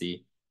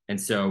agency. And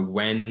so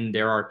when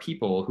there are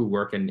people who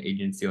work in an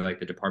agency like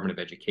the Department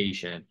of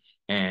Education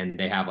and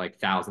they have like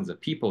thousands of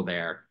people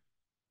there,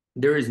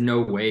 there is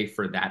no way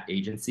for that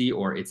agency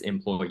or its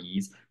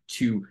employees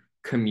to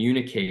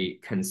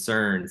communicate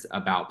concerns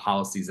about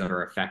policies that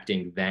are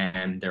affecting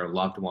them, their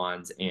loved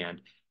ones,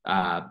 and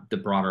the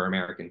broader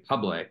American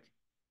public,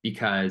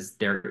 because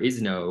there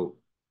is no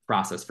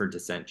process for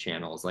dissent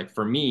channels. Like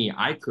for me,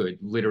 I could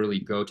literally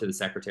go to the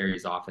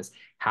secretary's office,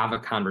 have a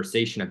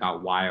conversation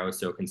about why I was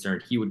so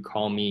concerned. He would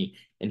call me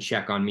and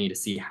check on me to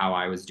see how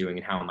I was doing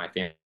and how my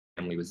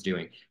family was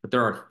doing. But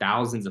there are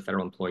thousands of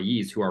federal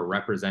employees who are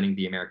representing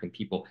the American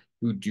people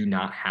who do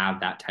not have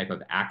that type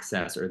of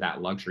access or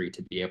that luxury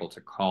to be able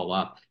to call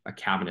up a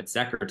cabinet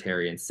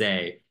secretary and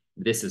say,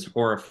 this is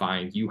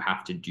horrifying, you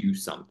have to do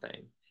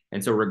something.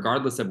 And so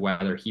regardless of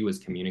whether he was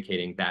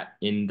communicating that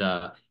in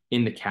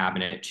the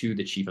cabinet to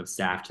the chief of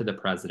staff, to the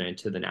president,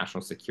 to the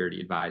national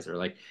security advisor,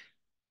 like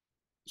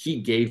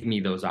he gave me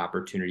those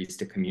opportunities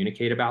to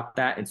communicate about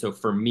that. And so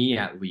for me,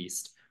 at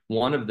least,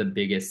 one of the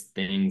biggest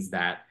things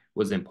that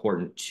was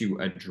important to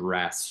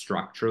address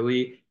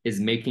structurally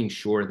is making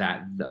sure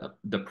that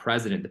the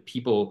president, the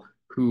people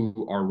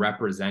who are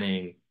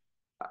representing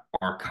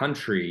our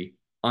country,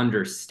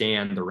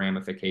 understand the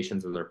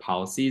ramifications of their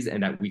policies,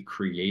 and that we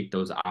create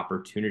those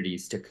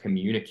opportunities to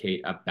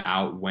communicate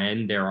about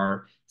when there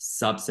are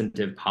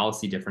substantive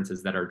policy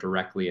differences that are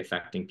directly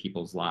affecting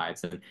people's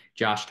lives. And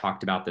Josh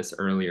talked about this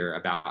earlier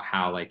about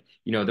how, like,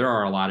 you know, there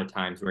are a lot of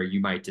times where you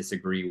might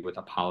disagree with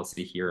a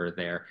policy here or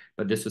there,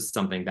 but this was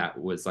something that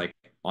was like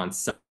on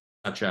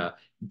such a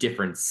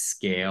different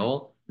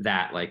scale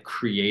that like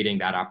creating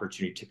that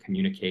opportunity to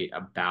communicate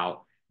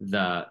about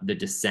the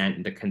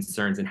dissent, the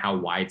concerns, and how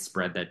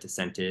widespread that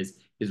dissent is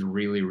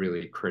really,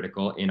 really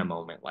critical in a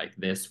moment like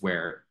this,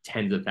 where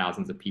tens of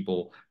thousands of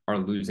people are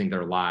losing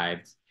their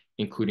lives,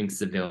 including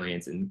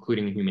civilians,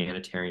 including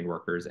humanitarian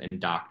workers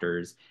and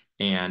doctors.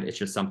 And it's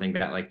just something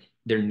that like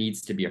there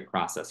needs to be a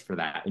process for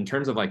that. In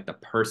terms of like the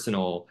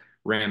personal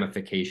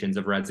ramifications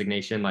of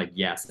resignation, like,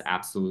 yes,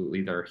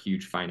 absolutely, there are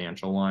huge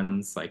financial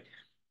ones. Like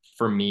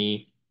for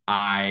me,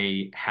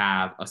 I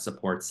have a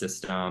support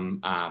system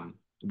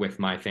with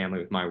my family,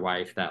 with my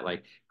wife, that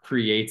like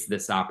creates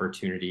this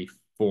opportunity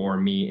for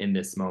me in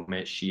this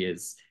moment. She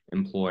is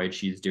employed.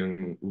 She's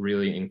doing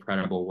really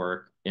incredible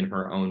work in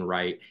her own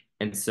right.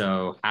 And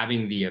so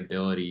having the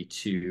ability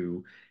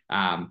to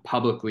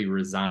publicly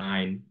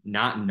resign,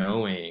 not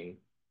knowing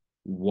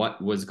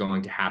what was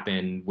going to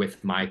happen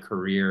with my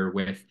career,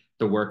 with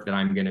the work that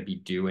I'm going to be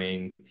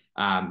doing,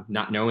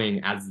 not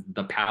knowing, as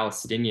the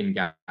Palestinian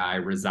guy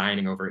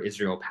resigning over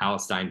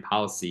Israel-Palestine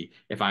policy,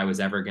 if I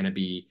was ever going to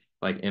be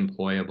like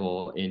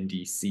employable in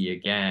DC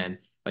again.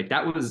 Like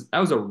that was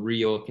a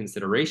real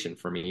consideration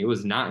for me. It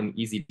was not an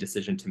easy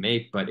decision to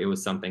make, but it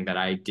was something that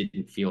I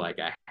didn't feel like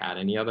I had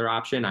any other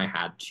option. I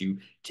had to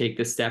take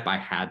this step. I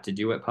had to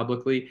do it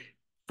publicly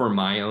for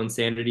my own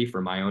sanity,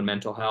 for my own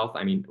mental health.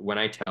 I mean, when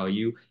I tell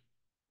you,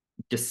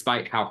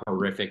 despite how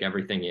horrific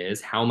everything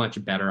is, how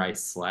much better I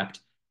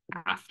slept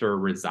after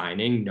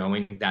resigning,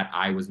 knowing that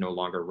I was no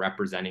longer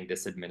representing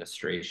this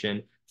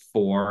administration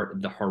for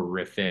the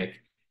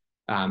horrific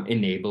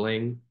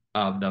enabling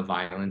of the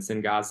violence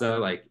in Gaza.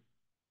 Like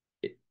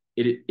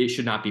it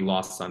should not be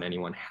lost on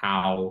anyone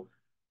how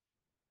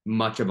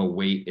much of a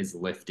weight is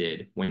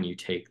lifted when you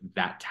take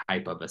that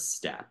type of a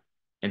step.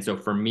 And so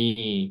for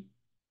me,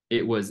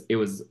 it was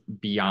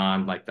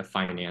beyond like the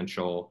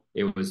financial.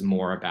 It was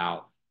more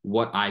about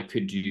what I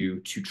could do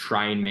to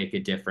try and make a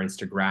difference,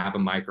 to grab a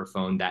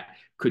microphone that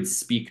could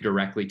speak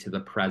directly to the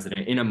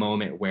president in a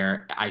moment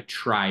where I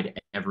tried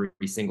every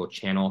single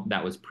channel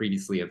that was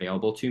previously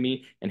available to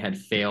me and had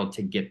failed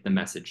to get the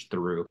message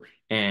through.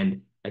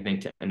 And I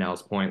think to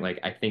Annelle's point, like,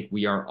 I think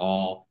we are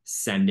all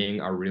sending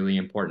a really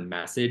important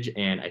message.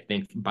 And I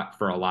think but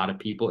for a lot of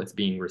people, it's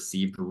being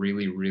received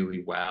really,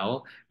 really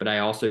well. But I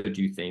also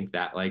do think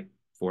that, like,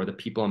 for the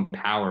people in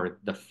power,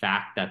 the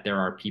fact that there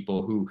are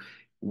people who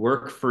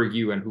work for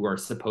you and who are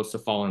supposed to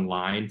fall in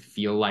line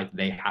feel like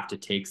they have to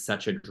take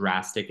such a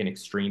drastic and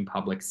extreme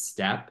public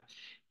step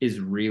is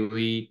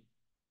really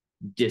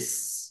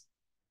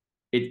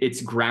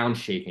it's ground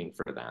shaking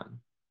for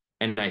them.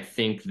 And I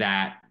think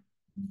that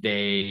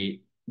they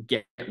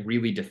get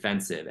really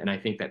defensive. And I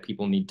think that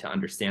people need to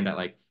understand that,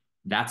 like,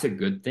 that's a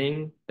good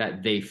thing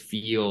that they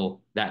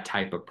feel that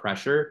type of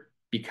pressure,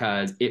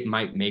 because it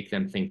might make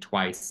them think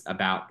twice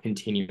about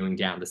continuing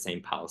down the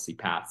same policy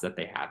paths that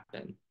they have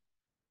been.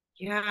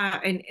 Yeah,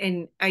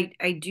 and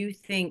I do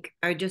think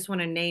I just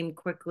want to name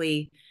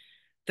quickly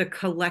the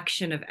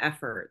collection of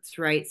efforts,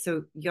 right?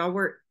 So y'all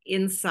were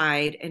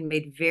inside and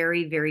made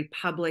very, very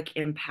public,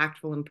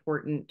 impactful,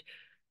 important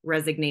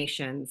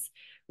resignations.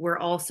 We're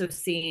also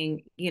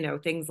seeing,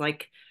 things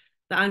like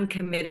the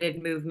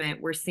uncommitted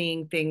movement. We're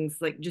seeing things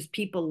like just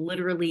people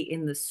literally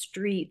in the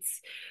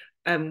streets.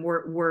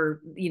 We're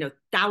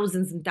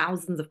thousands and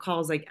thousands of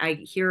calls. Like I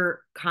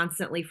hear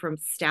constantly from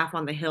staff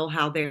on the Hill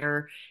how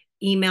their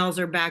emails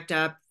are backed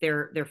up,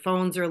 their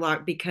phones are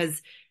locked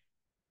because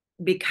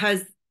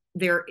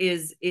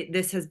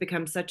this has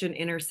become such an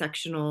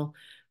intersectional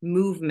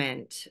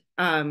movement,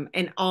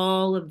 and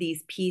all of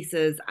these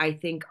pieces I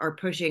think are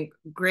pushing.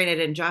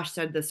 Granted, and Josh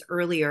said this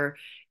earlier,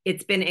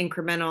 it's been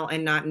incremental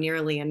and not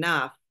nearly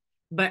enough,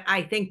 but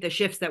I think the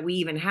shifts that we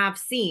even have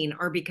seen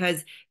are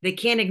because they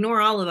can't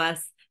ignore all of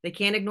us, they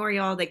can't ignore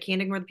y'all, they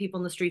can't ignore the people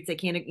in the streets, they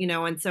can't,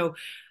 and so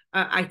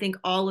I think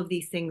all of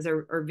these things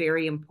are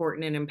very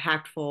important and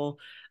impactful,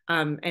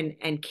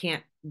 and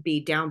can't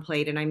be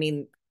downplayed. And I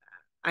mean,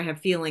 I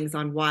have feelings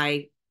on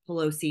why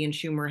Pelosi and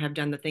Schumer have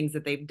done the things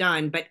that they've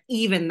done. But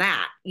even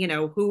that,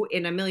 who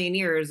in a million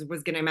years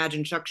was going to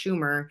imagine Chuck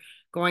Schumer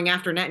going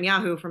after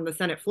Netanyahu from the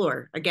Senate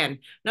floor? Again,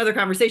 another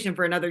conversation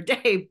for another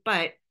day.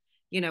 But,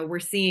 we're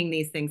seeing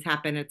these things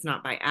happen. It's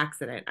not by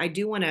accident. I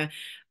do want to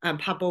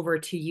pop over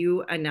to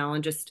you, Annelle,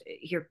 and just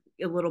hear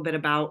a little bit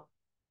about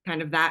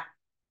kind of that.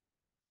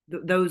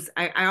 Those,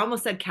 I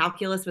almost said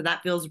calculus, but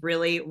that feels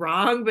really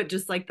wrong. But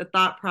just like the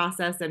thought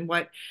process and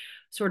what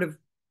sort of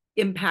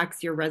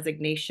impacts your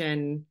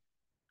resignation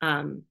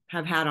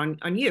have had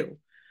on you.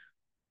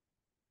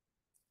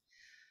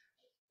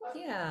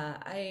 Yeah,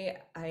 I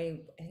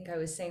think I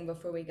was saying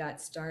before we got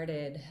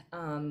started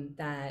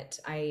that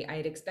I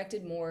had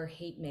expected more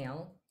hate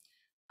mail,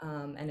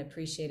 and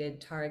appreciated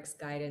Tariq's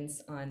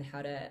guidance on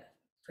how to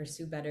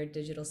pursue better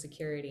digital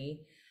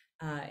security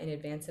in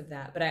advance of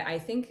that. But I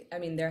think, I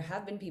mean, there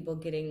have been people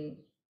getting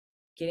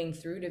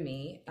through to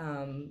me,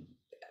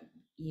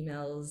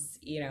 emails,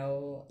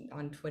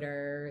 on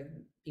Twitter,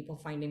 people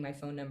finding my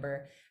phone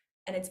number.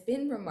 And it's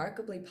been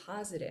remarkably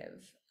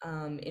positive,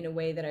 in a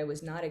way that I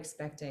was not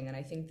expecting. And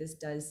I think this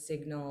does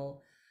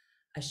signal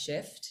a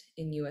shift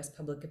in US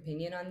public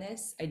opinion on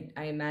this.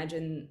 I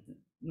imagine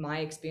my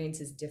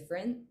experience is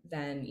different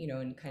than,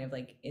 in kind of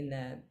like in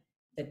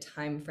the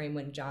time frame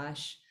when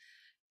Josh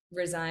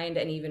resigned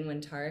and even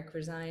when Tariq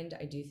resigned.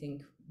 I do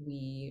think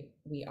we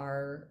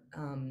are,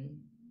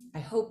 I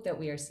hope that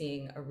we are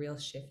seeing a real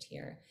shift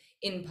here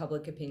in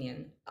public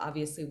opinion.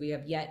 Obviously, we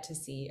have yet to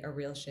see a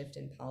real shift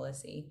in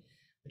policy,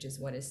 which is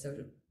what is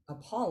so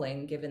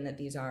appalling, given that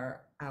these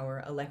are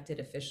our elected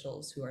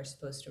officials who are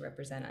supposed to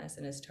represent us.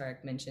 And as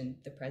Tariq mentioned,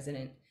 the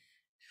president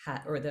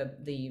or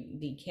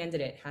the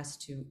candidate has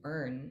to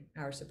earn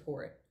our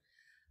support.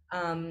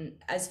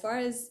 As far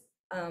as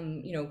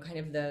kind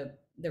of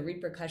the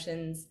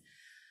repercussions,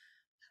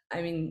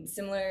 I mean,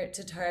 similar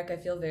to Tariq, I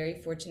feel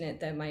very fortunate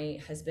that my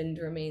husband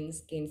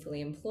remains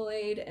gainfully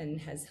employed and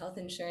has health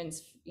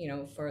insurance,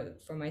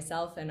 for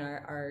myself and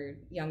our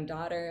young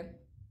daughter,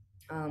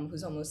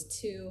 who's almost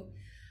 2.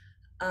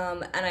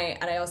 And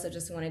I also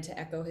just wanted to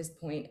echo his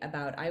point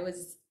about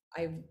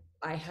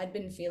I had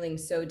been feeling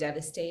so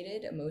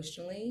devastated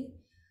emotionally,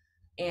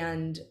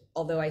 and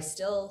although I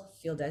still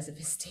feel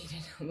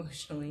devastated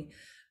emotionally,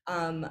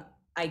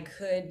 I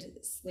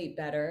could sleep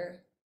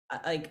better.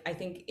 Like I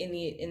think in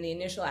the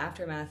initial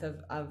aftermath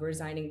of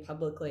resigning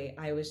publicly,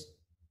 I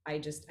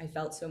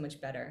felt so much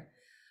better,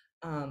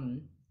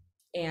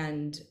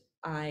 and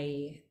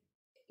I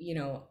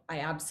I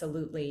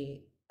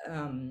absolutely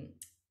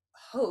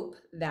hope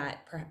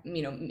that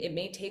it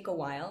may take a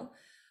while,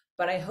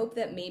 but I hope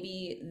that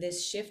maybe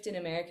this shift in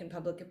American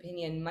public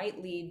opinion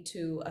might lead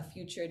to a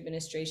future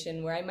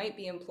administration where I might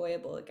be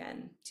employable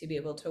again to be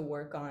able to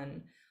work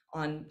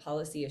on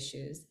policy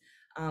issues.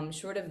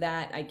 Short of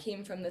that, I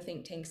came from the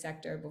think tank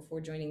sector before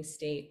joining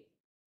state.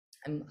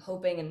 I'm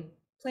hoping and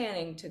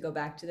planning to go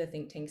back to the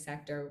think tank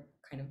sector,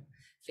 kind of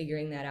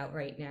figuring that out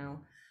right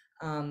now.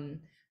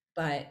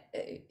 But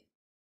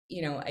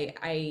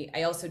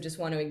I also just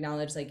want to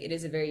acknowledge, like, it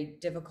is a very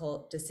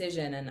difficult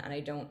decision, and I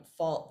don't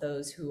fault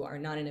those who are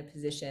not in a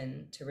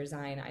position to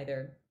resign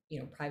either,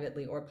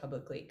 privately or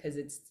publicly, because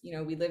it's,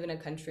 we live in a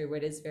country where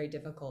it is very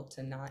difficult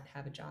to not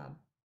have a job.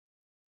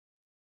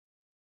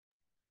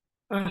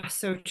 Oh,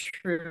 so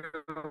true.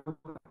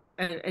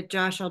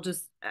 Josh, I'll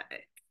just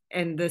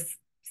end this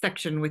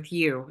section with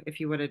you, if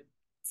you want to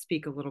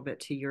speak a little bit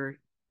to your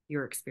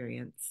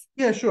experience.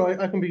 Yeah, sure.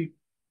 I can be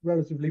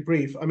relatively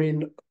brief. I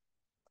mean,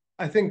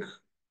 I think,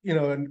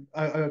 and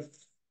I've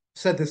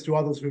said this to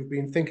others who've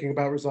been thinking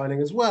about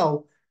resigning as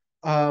well,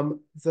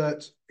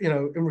 that,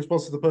 in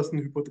response to the person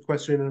who put the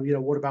question,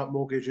 what about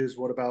mortgages?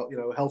 What about,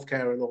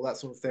 healthcare and all that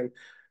sort of thing?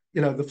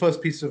 The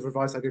first piece of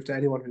advice I give to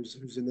anyone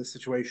who's in this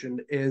situation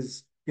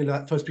is,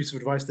 that first piece of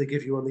advice they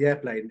give you on the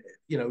airplane.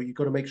 You've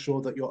got to make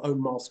sure that your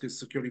own mask is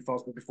securely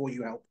fastened before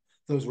you help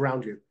those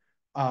around you.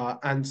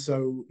 And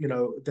so,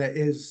 there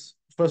is,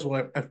 first of all,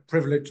 a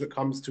privilege that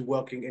comes to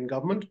working in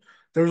government.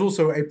 There is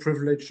also a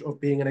privilege of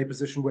being in a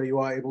position where you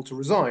are able to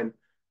resign.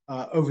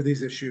 over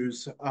these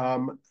issues.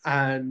 And,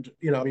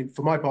 I mean,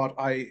 for my part,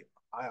 I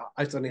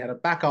certainly had a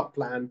backup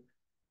plan,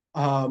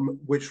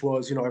 which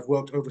was, I've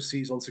worked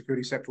overseas on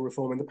security sector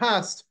reform in the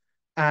past.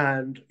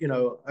 And,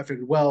 I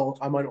figured, well,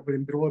 I might not be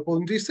employable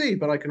in DC,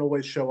 but I can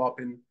always show up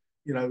in,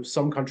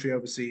 some country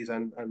overseas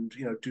and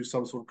do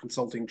some sort of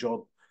consulting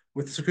job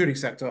with the security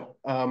sector.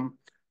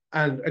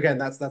 And again,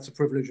 that's a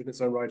privilege in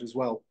its own right as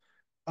well.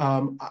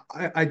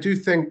 I do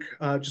think,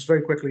 just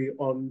very quickly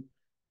on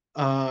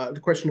the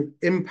question of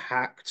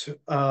impact,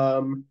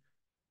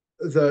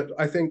 that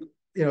I think,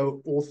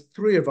 all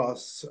three of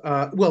us,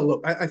 well,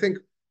 look, I think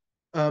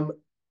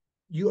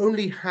you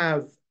only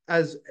have,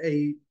 as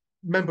a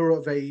member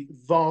of a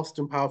vast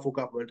and powerful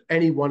government,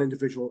 any one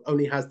individual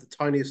only has the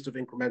tiniest of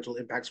incremental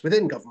impacts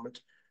within government.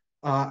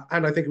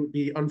 And I think it would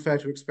be unfair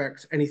to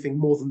expect anything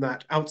more than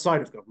that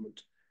outside of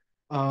government.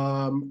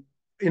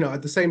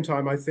 At the same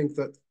time, I think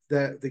that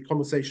the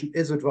conversation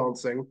is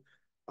advancing.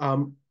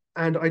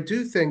 And I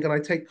do think, and I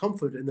take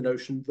comfort in the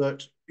notion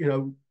that,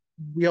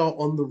 we are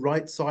on the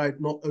right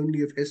side, not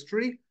only of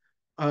history,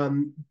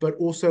 but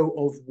also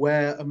of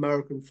where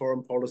American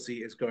foreign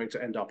policy is going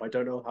to end up. I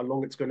don't know how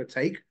long it's going to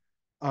take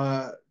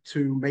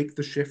to make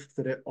the shift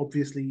that it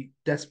obviously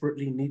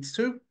desperately needs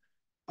to.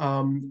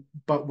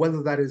 But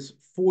whether that is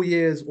 4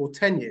 years or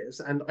 10 years,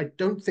 and I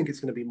don't think it's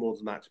going to be more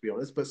than that, to be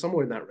honest, but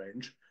somewhere in that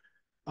range,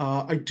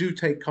 I do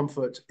take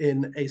comfort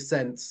in a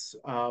sense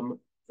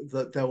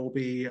that there will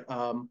be,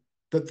 that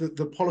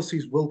the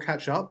policies will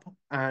catch up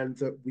and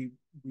that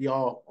we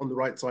are on the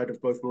right side of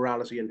both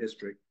morality and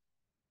history.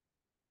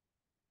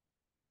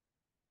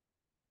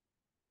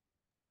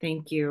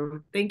 Thank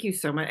you. Thank you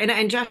so much.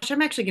 And Josh,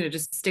 I'm actually going to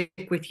just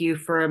stick with you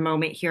for a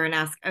moment here and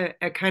ask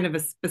a kind of a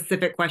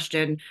specific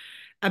question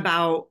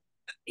about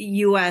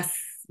U.S.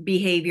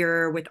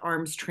 behavior with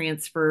arms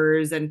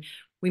transfers. And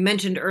we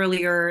mentioned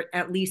earlier,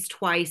 at least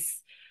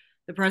twice,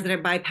 the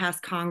president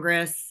bypassed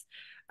Congress.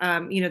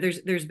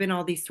 There's been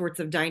all these sorts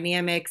of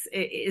dynamics.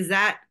 Is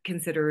that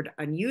considered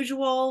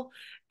unusual?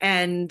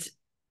 And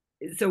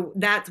so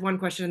that's one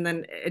question. And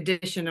then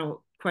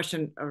additional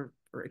question or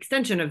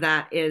extension of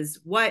that is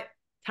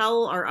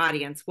tell our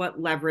audience what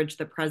leverage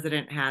the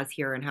president has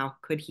here and how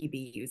could he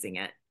be using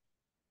it?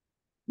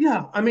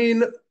 Yeah, I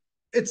mean,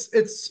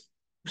 it's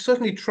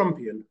certainly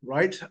Trumpian,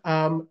 right?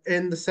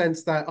 In the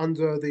sense that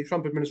under the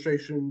Trump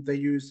administration, they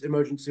used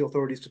emergency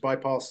authorities to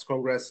bypass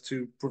Congress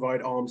to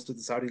provide arms to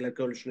the Saudi-led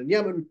coalition in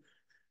Yemen.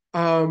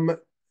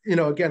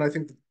 Again, I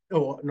think,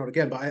 or not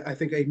again, but I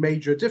think a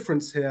major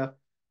difference here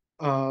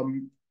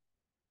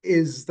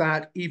is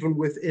that even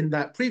within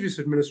that previous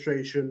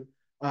administration,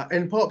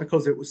 in part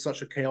because it was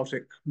such a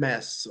chaotic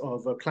mess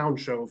of a clown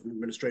show of an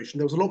administration,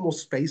 there was a lot more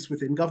space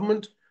within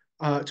government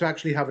to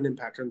actually have an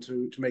impact and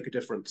to make a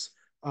difference.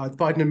 The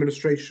Biden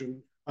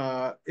administration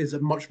is a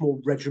much more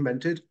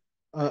regimented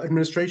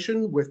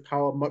administration with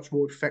power much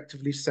more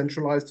effectively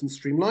centralized and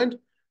streamlined.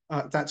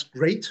 That's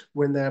great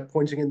when they're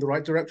pointing in the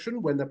right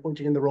direction. When they're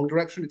pointing in the wrong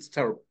direction, it's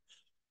terrible.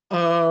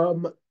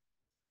 But,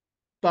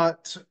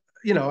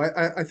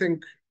 I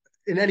think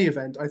in any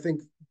event, I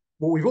think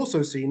what we've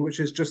also seen, which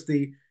is just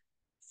the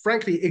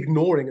frankly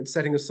ignoring and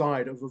setting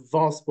aside of a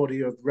vast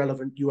body of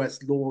relevant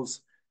US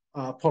laws,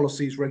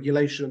 policies,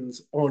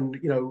 regulations on,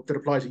 that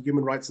apply to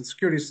human rights and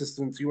security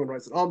systems, human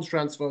rights and arms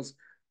transfers,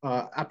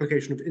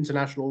 application of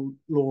international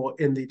law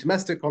in the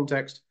domestic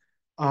context,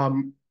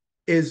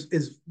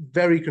 is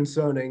very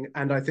concerning,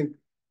 and I think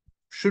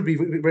should be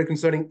very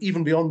concerning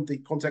even beyond the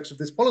context of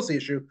this policy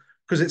issue,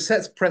 because it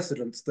sets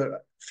precedents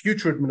that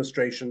future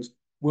administrations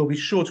will be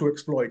sure to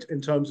exploit in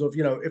terms of,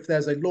 if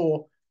there's a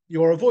law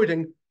you're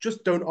avoiding,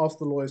 just don't ask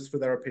the lawyers for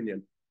their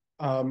opinion.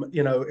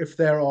 If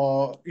there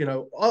are,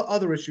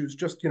 other issues,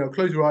 just,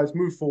 close your eyes,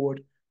 move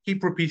forward,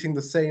 keep repeating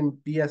the same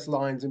BS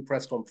lines in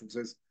press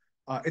conferences.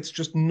 It's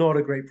just not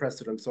a great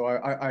precedent. So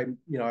I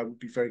would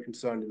be very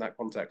concerned in that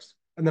context.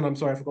 And then I'm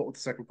sorry, I forgot what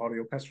the second part of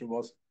your question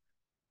was.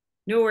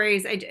 No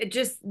worries.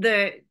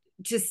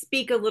 To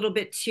speak a little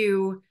bit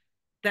to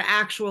the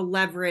actual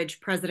leverage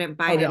President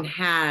Biden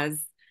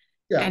has,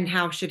 and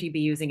how should he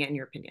be using it in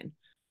your opinion?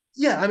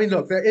 Yeah, I mean,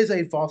 look, there is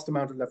a vast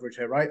amount of leverage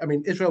here, right? I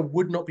mean, Israel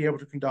would not be able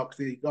to conduct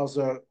the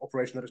Gaza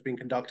operation that it's been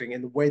conducting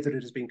in the way that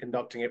it has been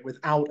conducting it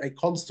without a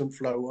constant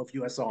flow of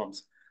US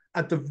arms.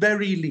 At the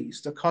very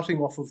least, a cutting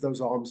off of those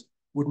arms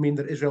would mean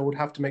that Israel would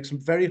have to make some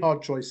very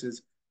hard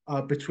choices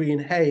between,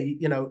 hey,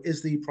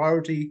 is the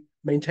priority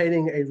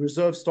maintaining a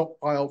reserve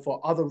stockpile for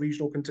other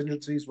regional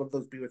contingencies, whether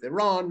those be with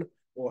Iran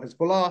or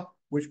Hezbollah,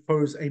 which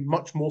pose a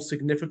much more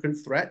significant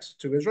threat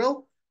to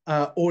Israel,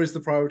 or is the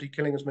priority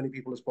killing as many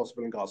people as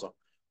possible in Gaza?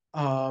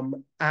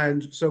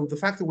 And so the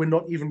fact that we're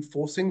not even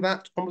forcing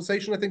that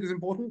conversation, I think, is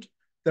important.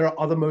 There are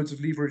other modes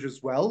of leverage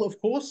as well, of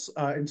course,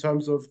 in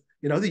terms of,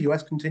 the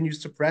US continues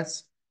to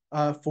press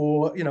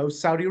for,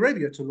 Saudi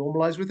Arabia to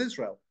normalize with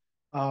Israel.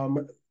 I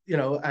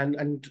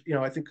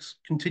think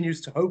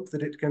continues to hope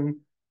that it can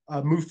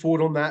move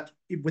forward on that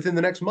within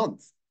the next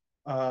month,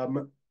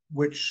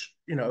 which,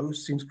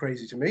 seems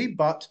crazy to me.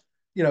 But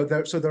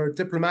So there are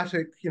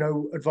diplomatic,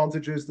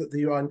 advantages that the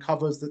UN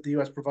covers, that the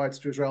US provides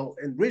to Israel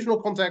in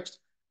regional context,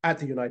 at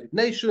the United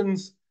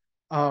Nations.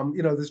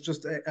 There's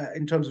just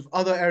in terms of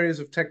other areas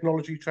of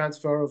technology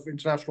transfer, of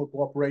international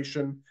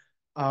cooperation.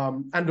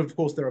 And of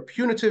course, there are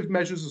punitive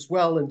measures as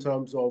well in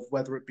terms of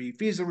whether it be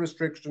visa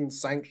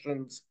restrictions,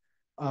 sanctions,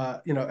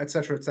 et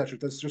cetera, et cetera.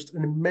 There's just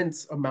an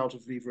immense amount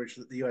of leverage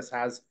that the US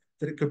has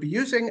that it could be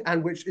using,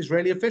 and which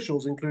Israeli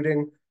officials,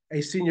 including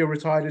a senior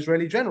retired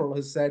Israeli general,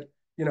 has said,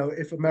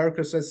 if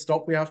America says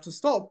stop, we have to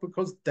stop,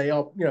 because they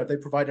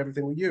provide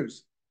everything we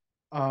use.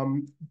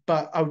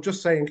 But I would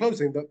just say in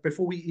closing that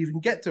before we even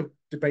get to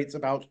debates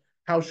about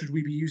how should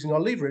we be using our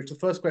leverage, the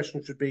first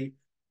question should be,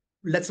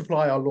 let's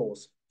apply our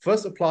laws.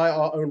 First, apply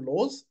our own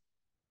laws.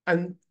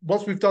 And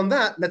once we've done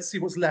that, let's see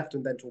what's left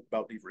and then talk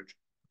about leverage.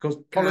 Because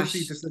policy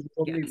decisions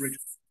on leverage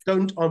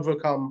don't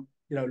overcome,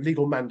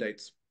 legal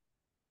mandates.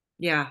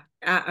 Yeah.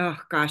 Oh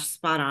gosh,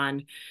 spot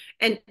on.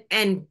 And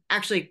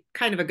actually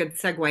kind of a good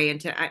segue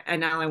into,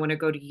 and now I want to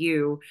go to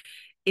you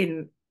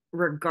in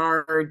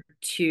regard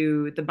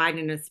to the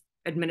Biden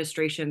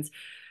administration's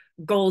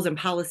goals and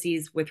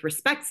policies with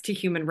respects to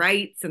human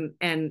rights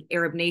and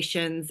Arab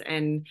nations,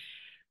 and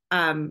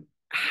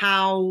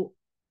how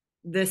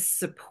this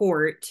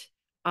support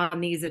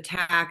on these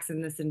attacks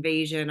and this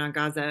invasion on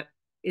Gaza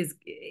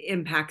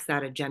impacts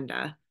that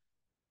agenda.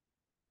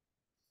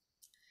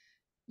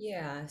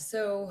 Yeah,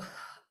 so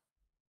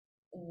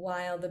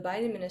while the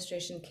Biden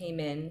administration came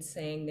in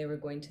saying they were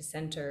going to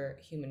center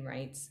human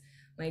rights,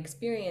 my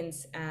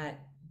experience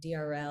at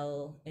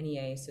DRL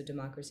NEA, so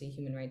Democracy,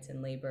 Human Rights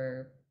and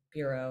Labor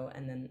Bureau,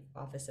 and then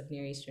Office of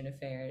Near Eastern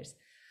Affairs,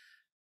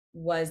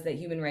 was that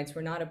human rights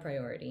were not a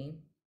priority.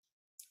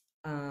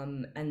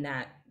 And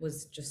that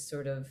was just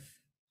sort of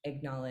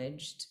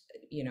acknowledged,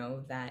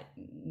 that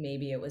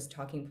maybe it was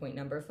talking point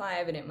number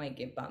 5 and it might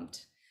get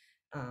bumped.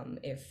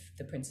 If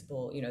the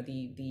principal,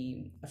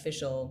 the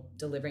official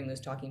delivering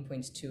those talking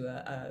points to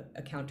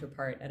a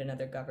counterpart at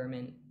another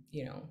government,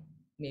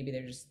 maybe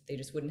they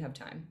just wouldn't have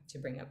time to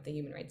bring up the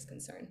human rights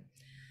concern.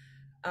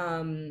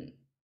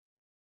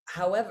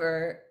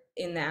 However,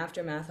 in the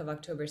aftermath of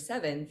October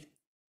 7th,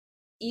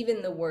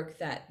 even the work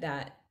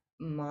that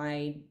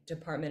my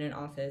department and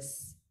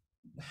office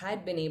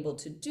had been able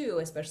to do,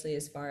 especially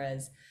as far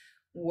as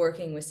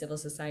working with civil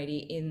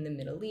society in the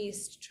Middle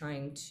East,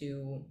 trying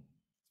to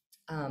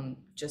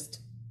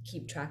just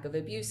keep track of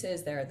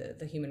abuses. There are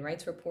the human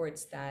rights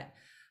reports that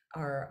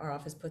our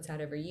office puts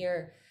out every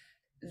year.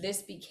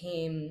 This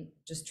became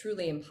just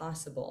truly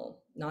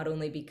impossible, not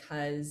only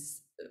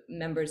because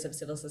members of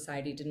civil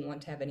society didn't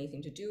want to have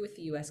anything to do with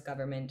the US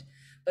government,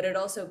 but it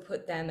also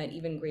put them at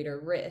even greater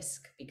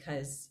risk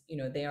because,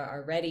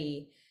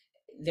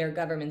 their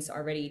governments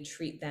already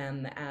treat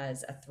them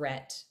as a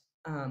threat.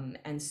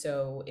 And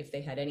so if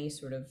they had any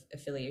sort of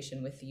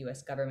affiliation with the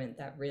US government,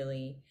 that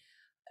really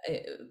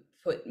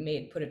put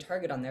a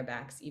target on their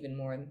backs even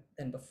more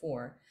than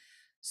before.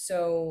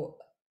 So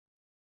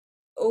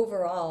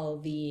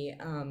overall,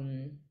 it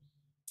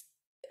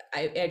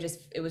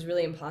was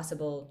really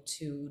impossible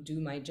to do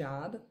my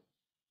job,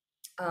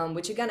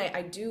 which again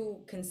I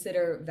do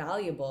consider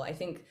valuable. I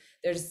think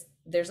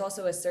there's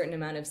also a certain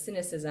amount of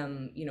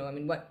cynicism.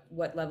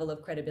 What level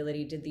of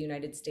credibility did the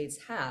United States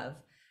have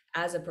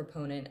as a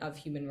proponent of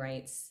human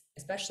rights,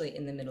 especially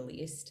in the Middle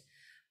East,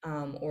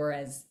 or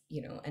as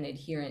an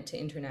adherent to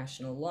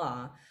international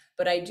law?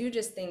 But I do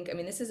just think,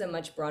 this is a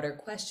much broader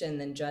question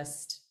than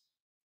just,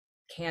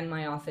 can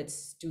my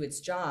office do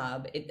its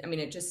job?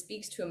 It just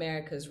speaks to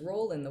America's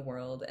role in the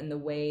world and the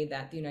way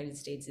that the United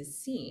States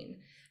is seen.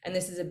 And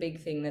this is a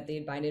big thing that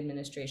the Biden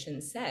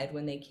administration said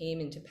when they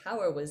came into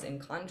power, was in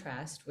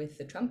contrast with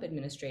the Trump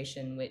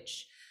administration,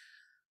 which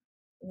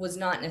was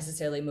not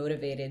necessarily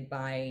motivated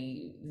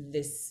by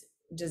this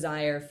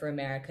desire for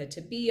America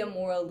to be a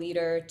moral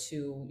leader,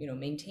 to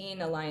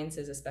maintain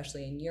alliances,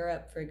 especially in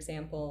Europe, for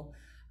example,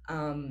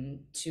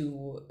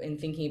 in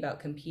thinking about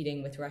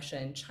competing with Russia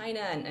and China,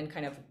 and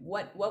kind of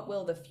what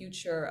will the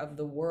future of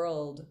the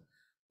world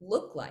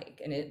look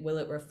like, and will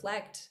it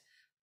reflect,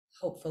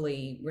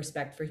 hopefully,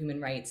 respect for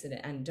human rights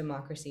and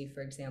democracy,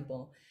 for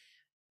example.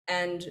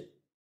 And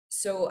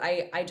so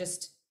I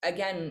just,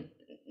 again,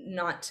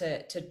 not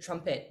to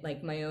trumpet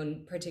like my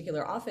own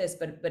particular office,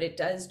 but it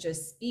does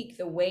just speak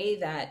the way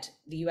that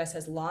the US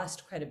has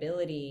lost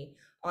credibility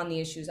on the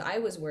issues I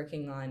was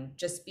working on,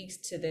 just speaks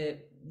to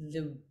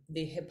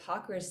the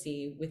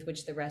hypocrisy with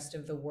which the rest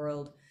of the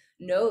world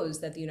knows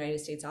that the United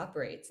States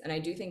operates. And I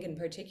do think in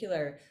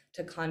particular,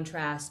 to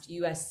contrast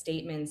US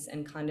statements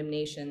and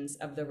condemnations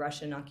of the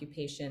Russian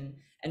occupation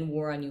and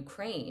war on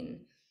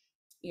Ukraine,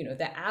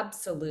 the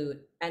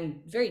absolute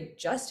and very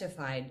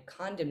justified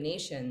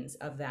condemnations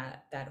of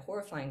that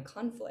horrifying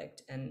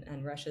conflict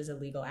and Russia's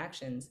illegal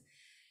actions,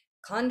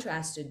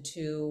 contrasted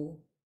to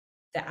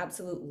the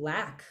absolute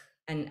lack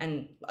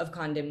and of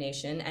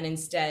condemnation, and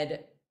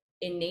instead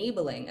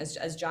enabling,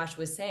 as Josh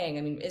was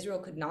saying, Israel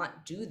could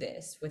not do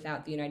this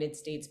without the United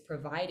States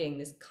providing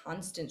this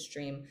constant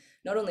stream,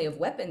 not only of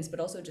weapons, but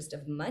also just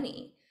of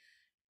money.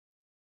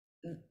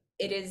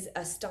 it is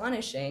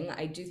astonishing.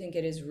 I do think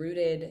it is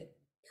rooted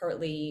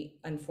partly,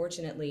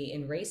 unfortunately,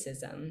 in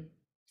racism.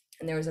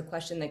 And there was a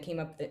question that came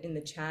up in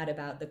the chat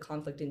about the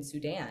conflict in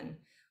Sudan,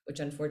 which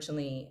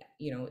unfortunately,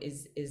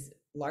 is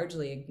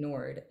largely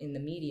ignored in the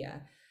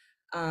media.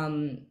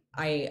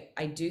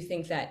 I do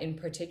think that in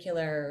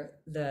particular,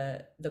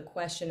 the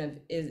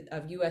question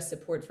of U.S.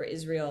 support for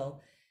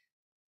Israel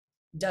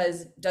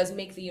does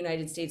make the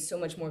United States so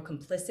much more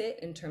complicit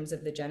in terms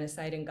of the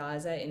genocide in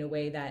Gaza, in a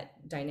way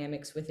that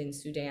dynamics within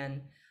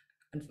Sudan,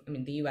 I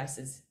mean, the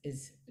U.S.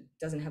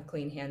 doesn't have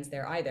clean hands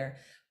there either.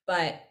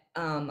 But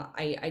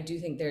I do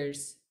think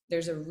there's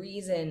a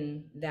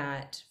reason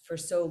that for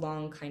so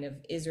long kind of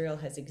Israel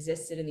has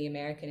existed in the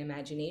American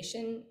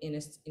imagination in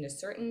a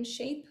certain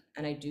shape,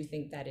 and I do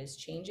think that is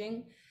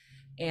changing.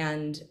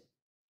 And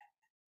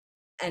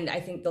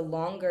I think the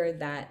longer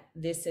that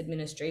this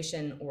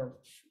administration, or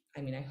I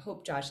mean, I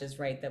hope Josh is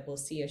right that we'll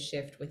see a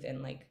shift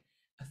within like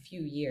a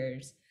few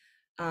years.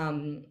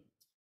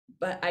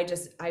 But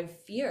I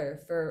fear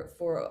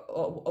for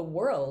a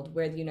world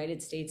where the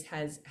United States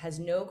has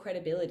no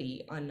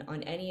credibility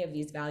on any of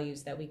these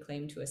values that we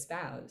claim to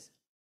espouse.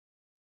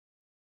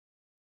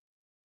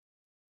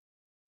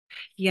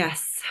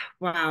 Yes.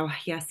 Wow.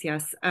 Yes.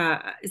 Yes.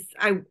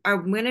 I'm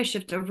going to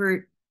shift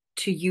over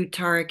to you,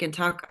 Tariq, and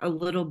talk a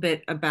little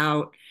bit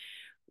about.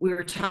 We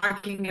were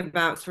talking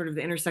about sort of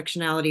the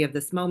intersectionality of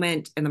this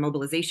moment and the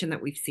mobilization that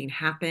we've seen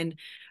happen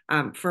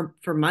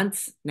for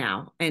months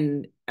now,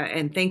 and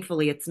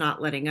thankfully it's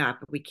not letting up.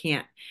 We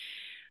can't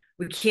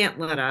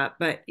let up.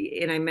 But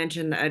I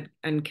mentioned the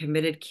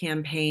uncommitted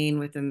campaign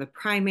within the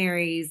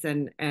primaries,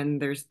 and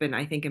there's been,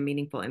 I think, a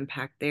meaningful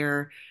impact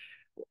there.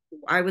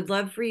 I would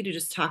love for you to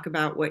just talk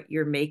about what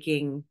you're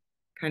making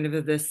kind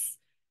of this.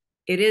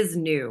 It is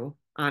new,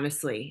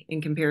 honestly,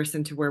 in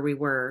comparison to where we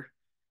were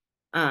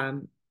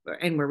and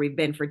where we've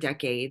been for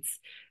decades.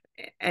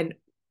 And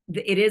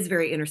it is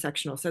very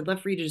intersectional. So I'd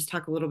love for you to just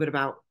talk a little bit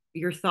about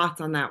your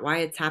thoughts on that, why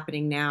it's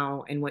happening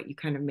now, and what you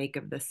kind of make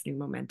of this new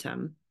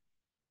momentum.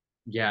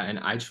 Yeah, and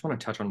I just want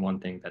to touch on one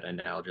thing that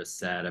Annelle just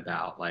said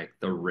about like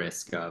the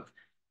risk of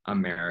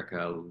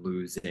America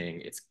losing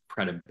its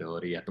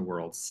credibility at the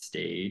world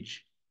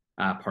stage,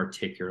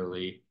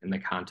 particularly in the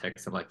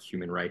context of like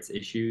human rights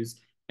issues.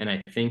 And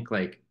I think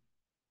like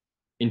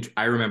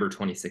I remember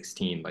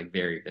 2016 like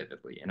very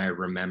vividly, and I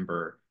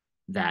remember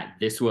that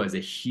this was a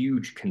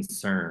huge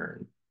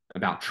concern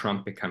about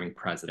Trump becoming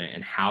president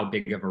and how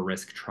big of a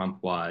risk Trump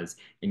was,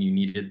 and you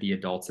needed the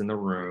adults in the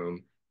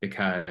room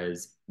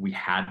because we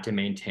had to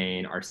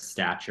maintain our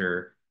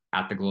stature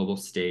at the global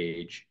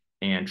stage,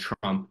 and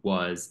Trump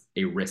was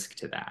a risk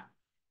to that.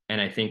 And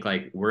I think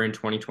like we're in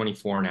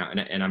 2024 now,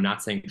 and I'm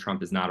not saying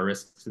Trump is not a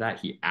risk to that.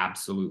 He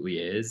absolutely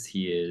is.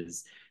 He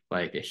is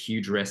like a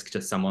huge risk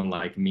to someone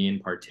like me in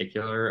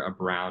particular, a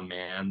brown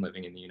man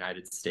living in the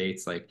United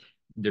States. Like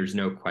there's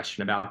no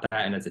question about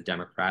that. And as a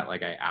Democrat,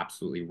 like I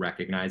absolutely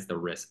recognize the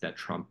risk that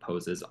Trump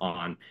poses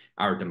on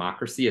our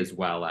democracy as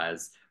well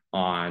as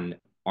on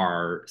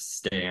our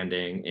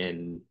standing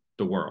in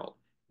the world.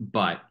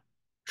 But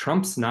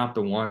Trump's not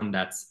the one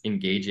that's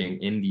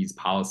engaging in these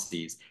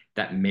policies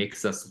that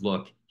makes us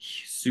look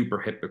super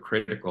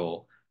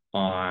hypocritical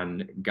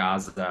on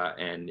Gaza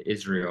and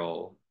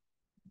Israel,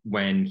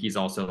 when he's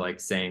also like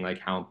saying like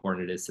how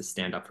important it is to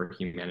stand up for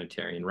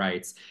humanitarian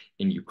rights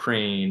in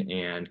Ukraine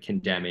and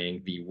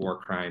condemning the war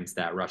crimes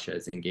that Russia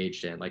is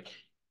engaged in. Like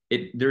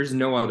there's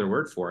no other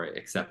word for it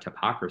except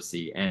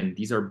hypocrisy. And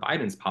these are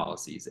Biden's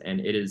policies. And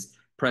it is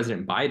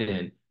President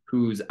Biden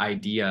whose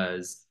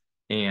ideas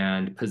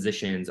and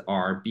positions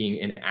are being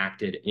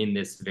enacted in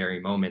this very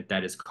moment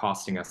that is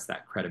costing us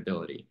that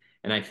credibility.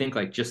 And I think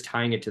like just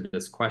tying it to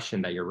this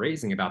question that you're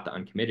raising about the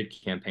uncommitted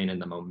campaign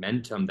and the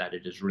momentum that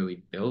it is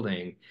really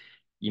building,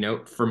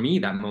 for me,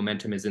 that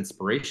momentum is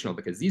inspirational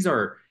because these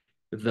are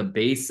the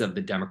base of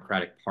the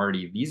Democratic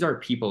Party. These are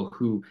people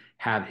who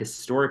have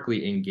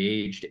historically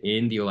engaged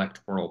in the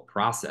electoral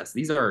process.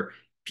 These are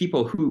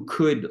people who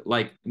could,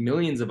 like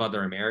millions of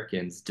other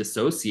Americans,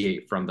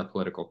 dissociate from the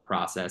political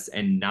process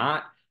and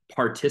not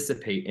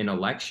participate in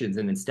elections.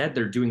 And instead,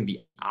 they're doing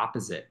the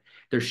opposite.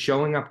 They're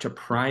showing up to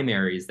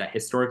primaries that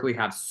historically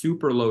have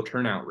super low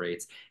turnout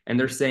rates. And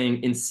they're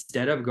saying,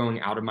 instead of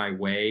going out of my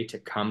way to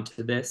come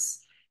to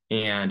this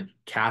and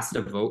cast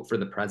a vote for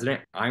the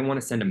president, I want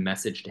to send a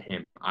message to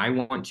him. I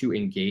want to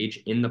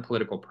engage in the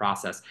political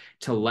process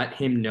to let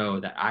him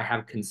know that I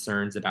have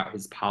concerns about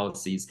his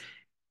policies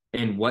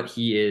and what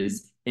he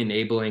is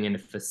enabling and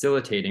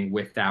facilitating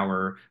with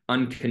our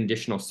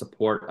unconditional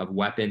support of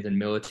weapons and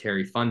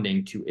military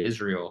funding to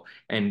Israel,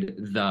 and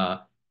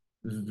the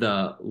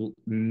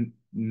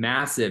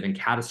massive and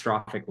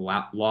catastrophic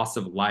loss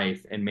of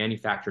life and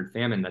manufactured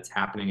famine that's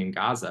happening in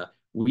Gaza.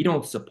 We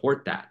don't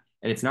support that.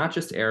 And it's not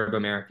just Arab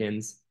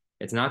Americans.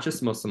 It's not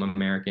just Muslim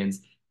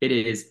Americans. It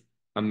is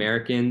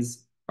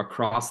Americans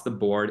across the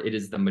board. It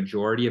is the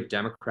majority of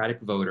Democratic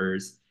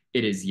voters.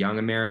 It is young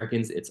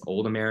Americans. It's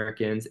old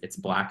Americans. It's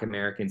Black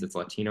Americans. It's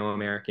Latino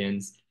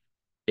Americans.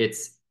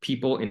 It's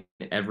people in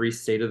every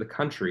state of the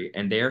country,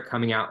 and they are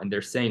coming out and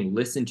they're saying,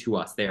 listen to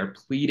us. They are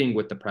pleading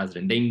with the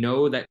president. They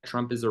know that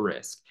Trump is a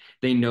risk.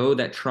 They know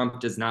that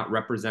Trump does not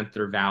represent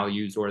their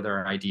values or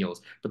their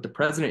ideals, but the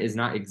president is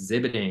not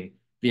exhibiting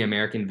the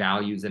American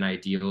values and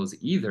ideals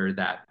either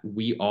that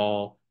we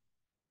all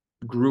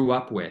grew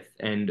up with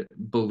and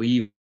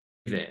believe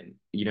in.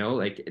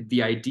 Like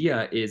the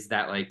idea is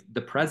that like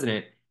the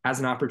president has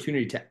an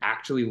opportunity to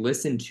actually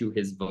listen to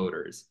his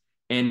voters.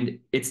 And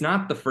it's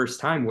not the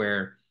first time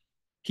where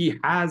he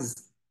has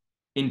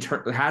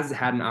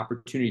had an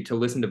opportunity to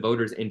listen to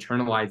voters,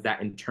 internalize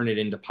that, and turn it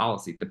into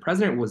policy. The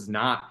president was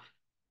not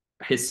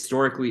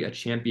historically a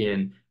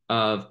champion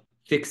of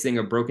fixing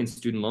a broken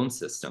student loan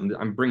system.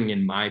 I'm bringing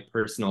in my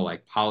personal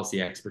like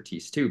policy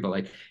expertise too, but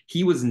like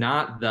he was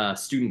not the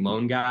student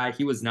loan guy.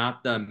 He was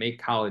not the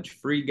make college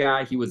free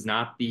guy. He was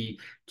not the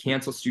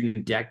cancel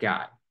student debt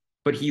guy.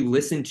 But he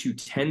listened to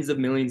tens of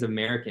millions of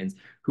Americans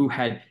who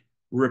had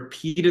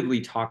repeatedly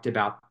talked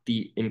about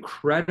the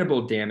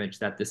incredible damage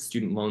that the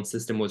student loan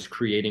system was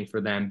creating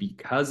for them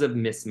because of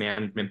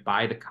mismanagement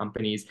by the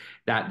companies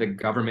that the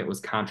government was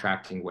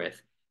contracting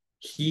with.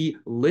 He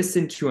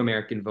listened to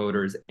American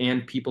voters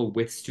and people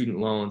with student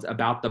loans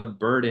about the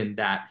burden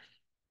that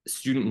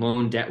student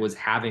loan debt was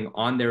having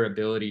on their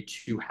ability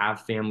to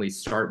have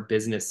families, start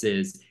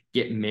businesses,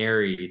 get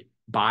married,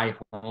 buy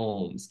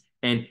homes.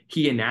 And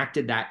he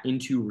enacted that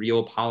into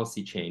real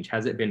policy change.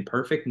 Has it been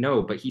perfect?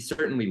 No, but he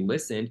certainly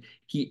listened.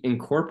 He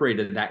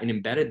incorporated that and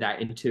embedded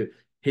that into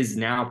his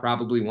now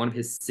probably one of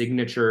his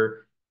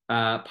signature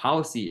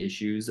policy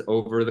issues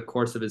over the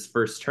course of his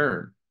first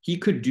term. He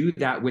could do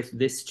that with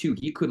this too.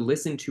 He could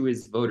listen to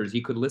his voters.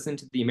 He could listen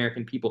to the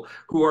American people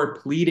who are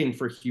pleading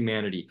for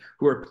humanity,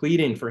 who are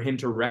pleading for him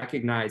to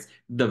recognize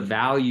the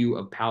value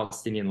of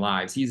Palestinian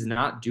lives. He's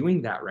not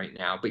doing that right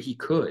now, but he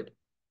could.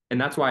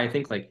 And that's why I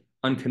think like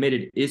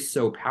Uncommitted is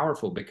so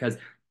powerful, because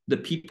the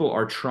people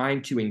are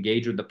trying to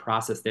engage with the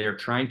process. They are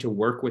trying to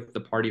work with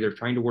the party. They're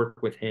trying to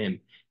work with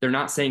him. They're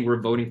not saying we're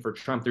voting for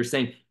Trump. They're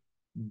saying,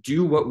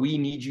 do what we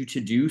need you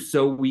to do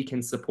so we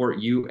can support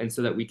you and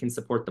so that we can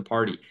support the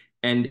party.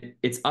 And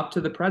it's up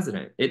to the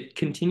president. It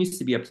continues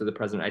to be up to the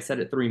president. I said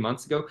it 3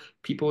 months ago.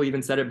 People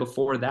even said it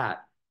before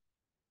that.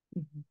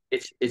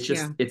 It's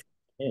just, it's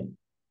him.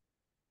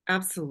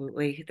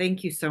 Absolutely.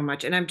 Thank you so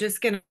much. And I'm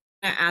just going to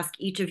ask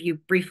each of you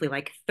briefly,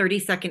 like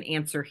 30-second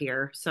answer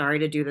here. Sorry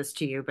to do this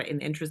to you, but in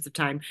the interest of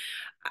time,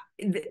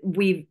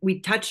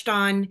 we touched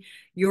on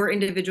your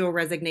individual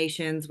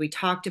resignations. We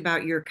talked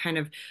about your kind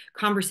of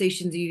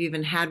conversations you've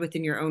even had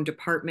within your own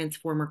departments,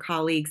 former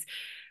colleagues.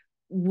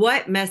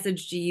 What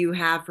message do you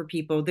have for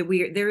people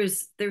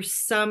that there's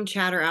some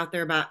chatter out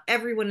there about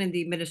everyone in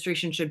the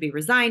administration should be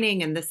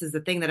resigning, and this is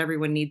the thing that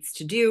everyone needs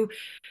to do.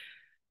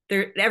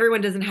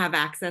 Everyone doesn't have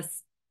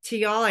access to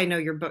y'all. I know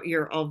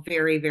you're all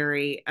very,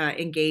 very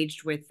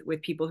engaged with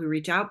people who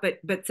reach out,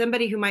 but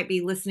somebody who might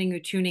be listening or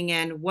tuning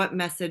in, what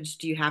message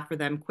do you have for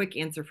them? Quick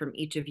answer from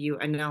each of you.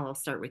 Annelle, I'll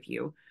start with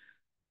you.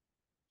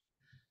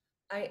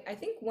 I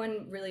think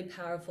one really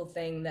powerful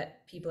thing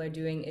that people are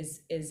doing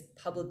is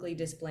publicly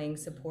displaying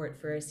support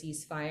for a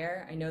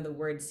ceasefire. I know the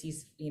word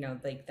cease,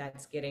 like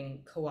that's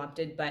getting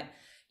co-opted, but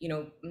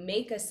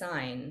make a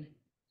sign,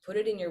 put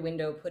it in your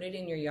window, put it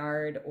in your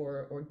yard,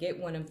 or get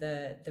one of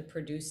the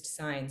produced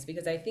signs,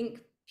 because I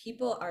think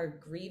people are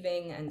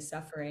grieving and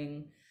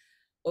suffering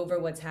over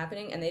what's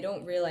happening, and they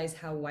don't realize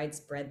how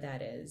widespread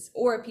that is.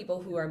 Or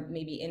people who are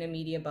maybe in a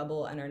media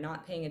bubble and are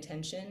not paying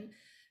attention,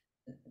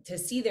 to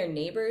see their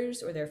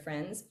neighbors or their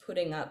friends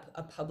putting up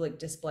a public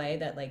display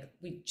that like,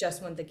 we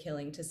just want the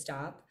killing to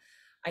stop.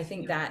 I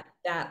think that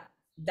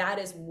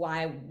is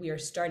why we are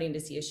starting to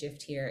see a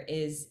shift here,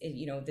 is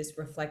this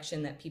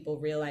reflection that people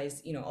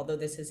realize, although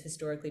this has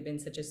historically been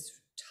such a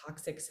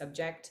toxic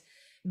subject,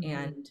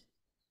 and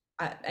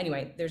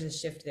anyway, there's a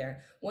shift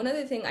there. One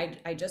other thing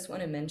I just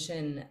want to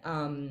mention,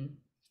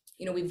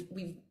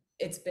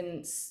 it's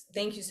been,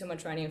 thank you so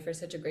much, Rania, for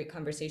such a great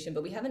conversation,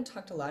 but we haven't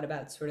talked a lot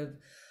about sort of,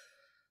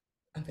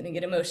 I'm going to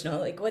get emotional,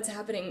 like what's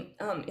happening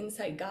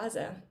inside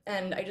Gaza.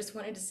 And I just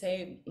wanted to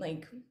say,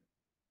 like,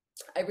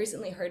 I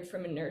recently heard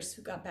from a nurse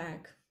who got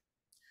back,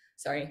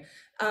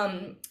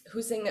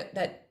 who's saying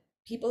that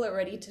people are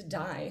ready to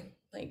die.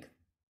 Like,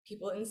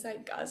 people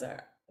inside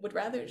Gaza would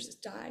rather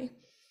just die.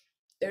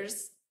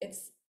 It's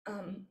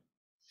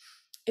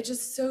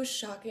just so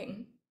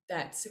shocking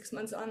that 6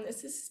 months on,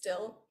 this is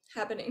still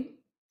happening.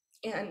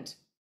 And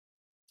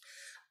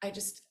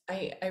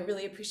I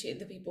really appreciate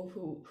the people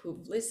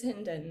who've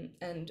listened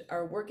and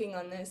are working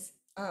on this.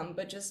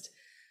 But just,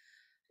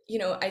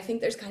 I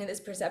think there's kind of this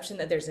perception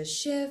that there's a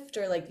shift,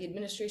 or like the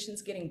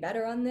administration's getting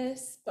better on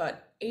this,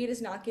 but aid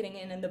is not getting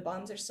in and the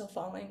bombs are still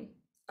falling.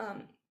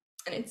 And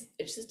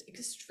it's just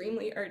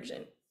extremely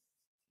urgent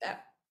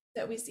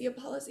that we see a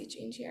policy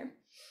change here.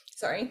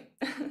 Sorry.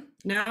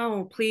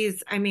 No,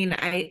 please. I mean,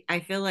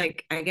 I feel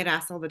like I get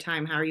asked all the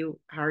time, how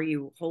are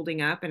you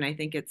holding up? And I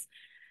think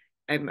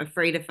I'm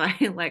afraid if I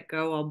let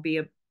go, I'll be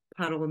a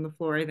puddle in the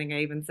floor. I think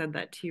I even said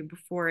that to you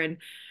before.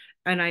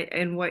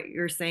 And what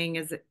you're saying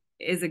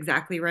is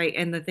exactly right.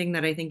 And the thing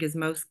that I think is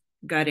most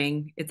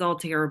gutting, it's all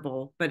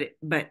terrible,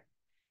 but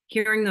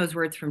hearing those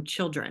words from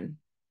children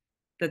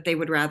that they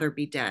would rather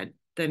be dead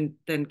than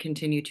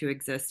continue to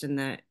exist in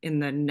the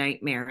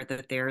nightmare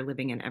that they're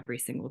living in every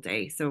single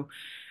day. So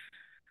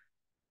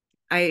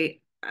I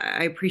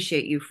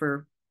appreciate you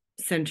for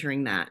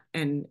centering that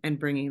and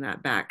bringing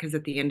that back, because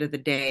at the end of the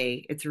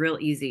day, it's real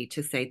easy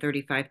to say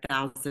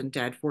 35,000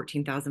 dead,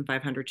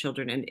 14,500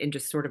 children, and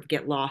just sort of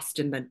get lost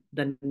in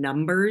the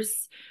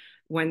numbers,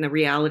 when the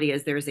reality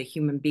is there's a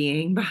human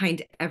being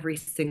behind every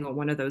single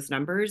one of those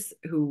numbers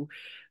who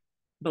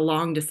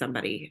belong to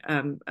somebody.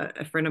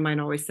 A friend of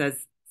mine always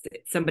says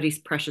somebody's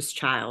precious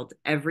child.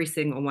 Every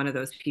single one of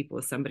those people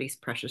is somebody's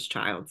precious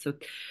child.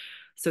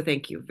 So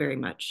thank you very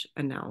much,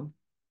 Annelle.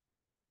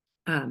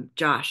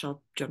 Josh,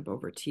 I'll jump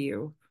over to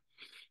you.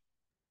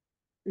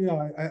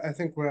 Yeah, I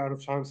think we're out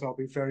of time, so I'll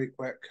be very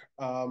quick.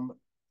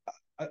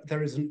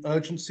 There is an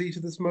urgency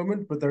to this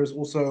moment, but there is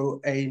also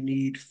a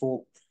need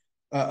for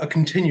a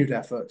continued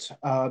effort.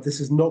 This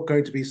is not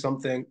going to be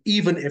something,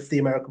 even if the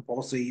American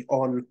policy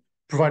on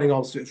providing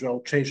arms to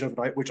Israel changed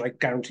overnight, which I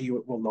guarantee you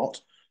it will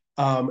not.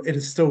 It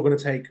is still going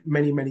to take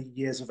many, many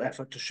years of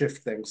effort to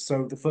shift things.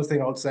 So the first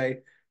thing I would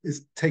say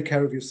is take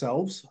care of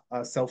yourselves.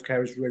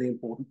 Self-care is really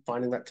important,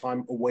 finding that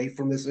time away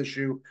from this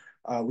issue.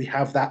 We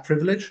have that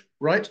privilege,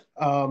 right?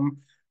 Or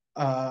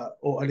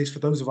at least for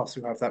those of us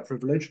who have that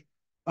privilege.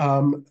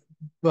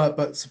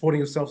 But supporting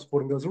yourself,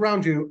 supporting those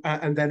around you,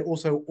 and then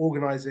also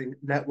organizing,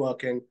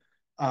 networking,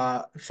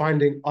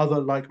 finding other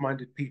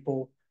like-minded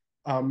people,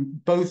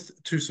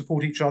 both to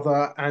support each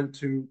other and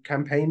to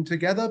campaign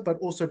together, but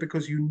also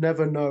because you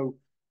never know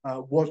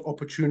what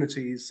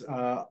opportunities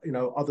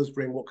others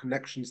bring, what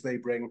connections they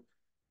bring.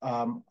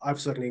 I've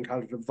certainly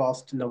encountered a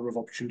vast number of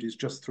opportunities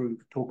just through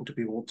talking to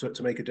people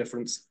to make a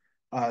difference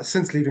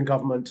since leaving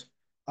government.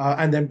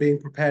 And then being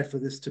prepared for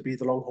this to be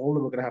the long haul,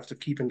 and we're going to have to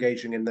keep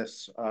engaging in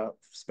this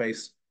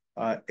space,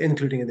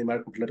 including in the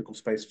American political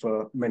space,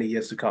 for many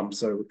years to come.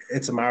 So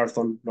it's a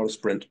marathon, not a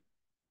sprint.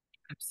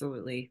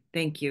 Absolutely.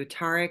 Thank you.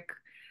 Tariq,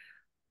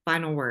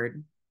 final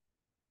word.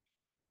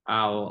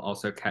 I'll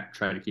also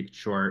try to keep it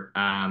short.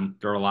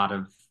 There are a lot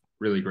of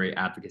really great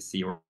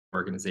advocacy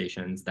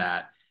organizations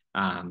that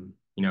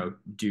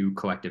do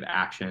collective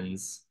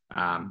actions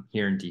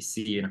here in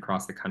DC and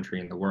across the country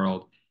and the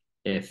world.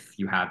 If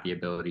you have the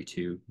ability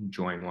to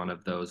join one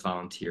of those,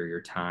 volunteer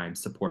your time,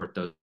 support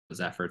those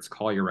efforts,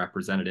 call your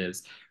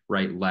representatives,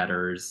 write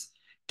letters,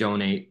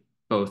 donate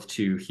both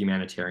to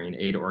humanitarian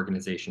aid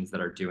organizations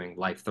that are doing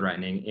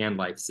life-threatening and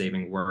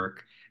life-saving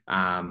work.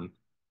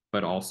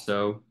 But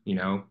also,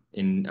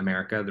 in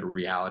America, the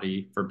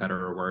reality, for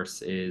better or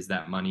worse, is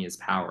that money is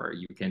power.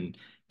 You can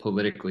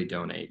politically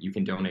donate. You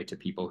can donate to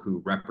people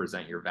who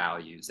represent your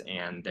values.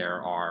 And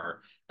there are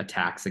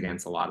attacks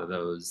against a lot of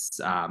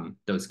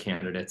those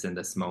candidates in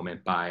this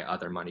moment by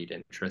other moneyed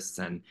interests.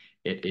 And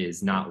it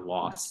is not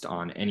lost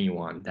on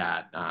anyone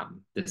that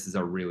this is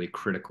a really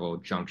critical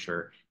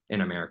juncture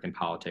in American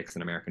politics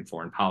and American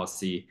foreign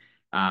policy.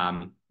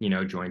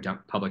 Join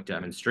public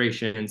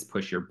demonstrations,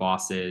 push your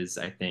bosses.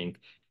 I think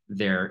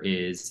there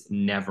is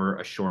never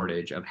a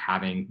shortage of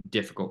having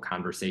difficult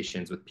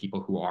conversations with people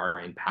who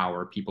are in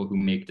power, people who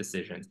make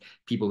decisions,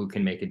 people who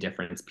can make a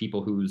difference,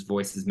 people whose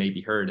voices may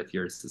be heard if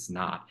yours is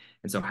not.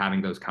 And so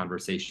having those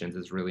conversations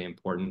is really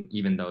important,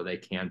 even though they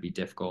can be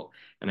difficult.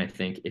 And I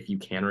think if you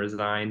can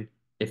resign,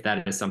 if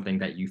that is something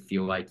that you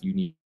feel like you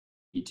need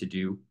to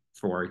do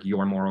for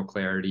your moral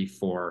clarity,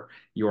 for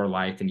your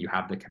life, and you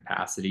have the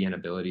capacity and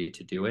ability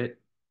to do it,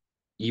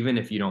 even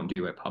if you don't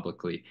do it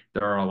publicly,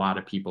 there are a lot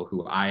of people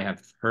who I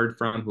have heard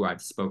from, who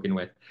I've spoken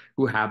with,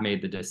 who have made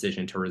the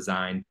decision to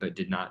resign, but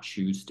did not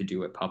choose to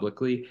do it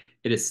publicly.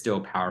 It is still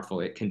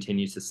powerful. It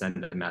continues to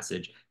send a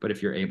message. But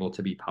if you're able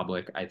to be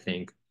public, I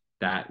think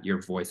that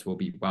your voice will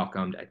be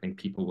welcomed. I think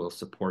people will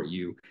support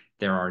you.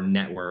 There are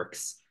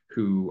networks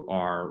who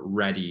are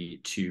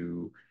ready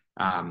to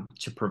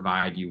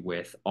provide you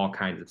with all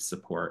kinds of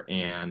support.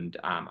 And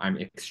I'm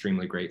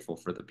extremely grateful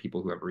for the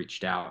people who have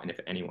reached out. And if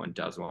anyone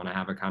does want to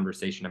have a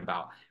conversation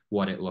about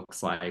what it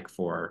looks like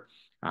for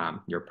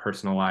your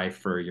personal life,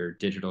 for your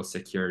digital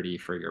security,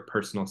 for your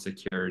personal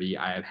security,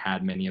 I have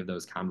had many of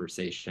those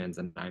conversations,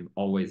 and I'm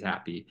always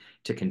happy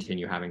to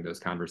continue having those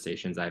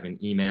conversations. I have an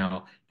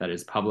email that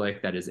is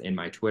public, that is in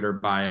my Twitter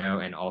bio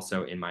and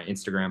also in my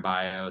Instagram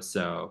bio.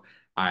 So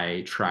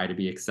I try to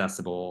be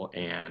accessible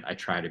and I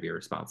try to be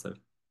responsive.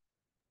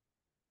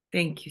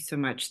 Thank you so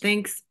much.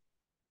 Thanks,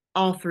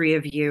 all three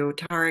of you,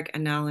 Tariq,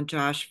 Annelle, and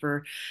Josh,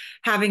 for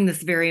having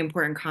this very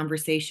important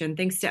conversation.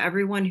 Thanks to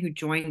everyone who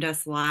joined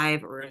us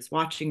live or is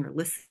watching or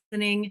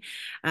listening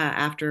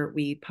after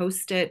we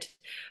post it.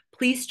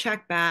 Please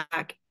check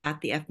back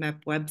at the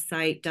FMEP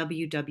website,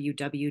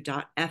 www.fmep.org,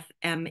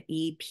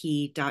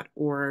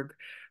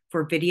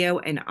 for video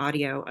and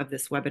audio of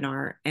this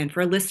webinar, and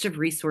for a list of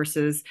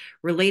resources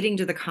relating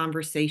to the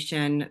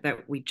conversation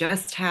that we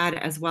just had,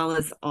 as well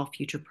as all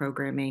future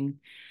programming.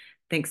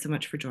 Thanks so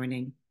much for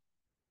joining.